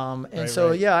 Right.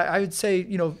 I would say,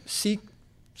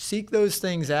 seek those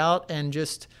things out and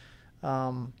just,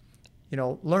 learn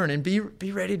and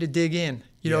be ready to dig in.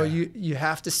 You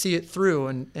have to see it through,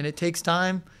 and it takes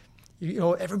time.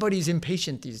 Everybody's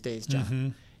impatient these days,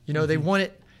 John. They want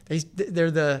it.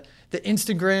 They're the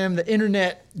Instagram, the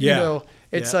internet.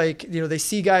 It's like they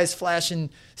see guys flashing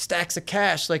stacks of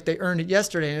cash like they earned it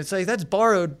yesterday, and it's like that's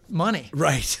borrowed money.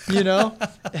 Right.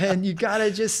 And you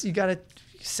gotta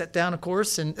set down a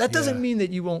course, and that doesn't mean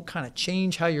that you won't kind of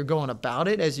change how you're going about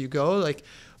it as you go.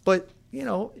 But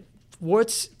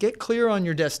get clear on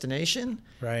your destination,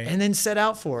 right, and then set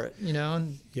out for it.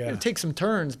 And take some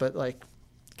turns, but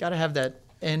gotta have that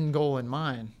end goal in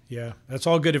mind. Yeah, that's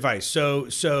all good advice. So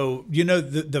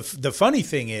the funny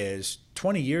thing is,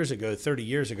 20 years ago, 30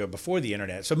 years ago, before the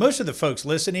internet, so most of the folks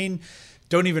listening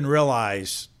don't even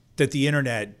realize that the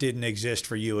internet didn't exist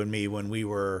for you and me when we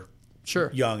were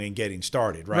young and getting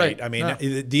started, right? I mean,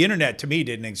 the internet to me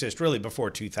didn't exist really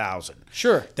before 2000.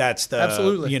 Sure. That's the,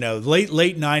 absolutely.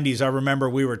 Late 90s, I remember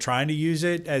we were trying to use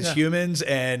it as humans,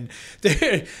 and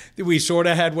we sort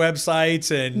of had websites,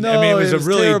 and it was a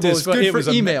really terrible. It was good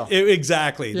for email.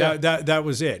 Exactly. Yeah. That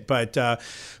was it.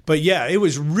 But yeah, it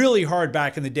was really hard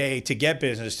back in the day to get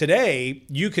business. Today,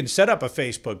 you can set up a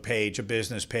Facebook page, a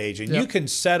business page, and you can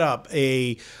set up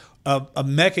a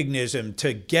mechanism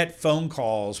to get phone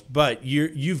calls, but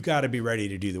you've got to be ready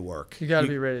to do the work. You got to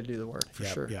be ready to do the work for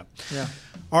sure. Yeah.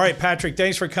 All right, Patrick,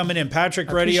 thanks for coming in. Patrick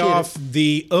Redioff,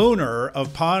 the owner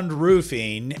of Pond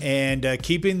Roofing, and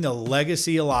keeping the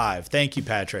legacy alive. Thank you,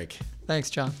 Patrick. Thanks,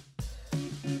 John.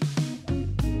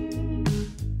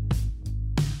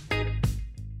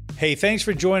 Hey, thanks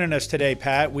for joining us today,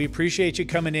 Pat. We appreciate you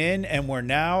coming in, and we're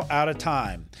now out of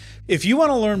time. If you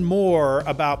want to learn more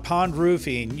about Pond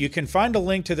Roofing, you can find a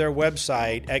link to their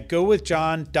website at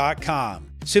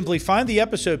gowithjohn.com. Simply find the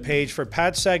episode page for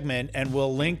Pat's segment, and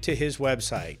we'll link to his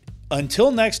website. Until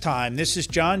next time, this is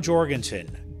John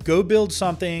Jorgensen. Go build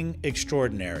something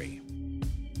extraordinary.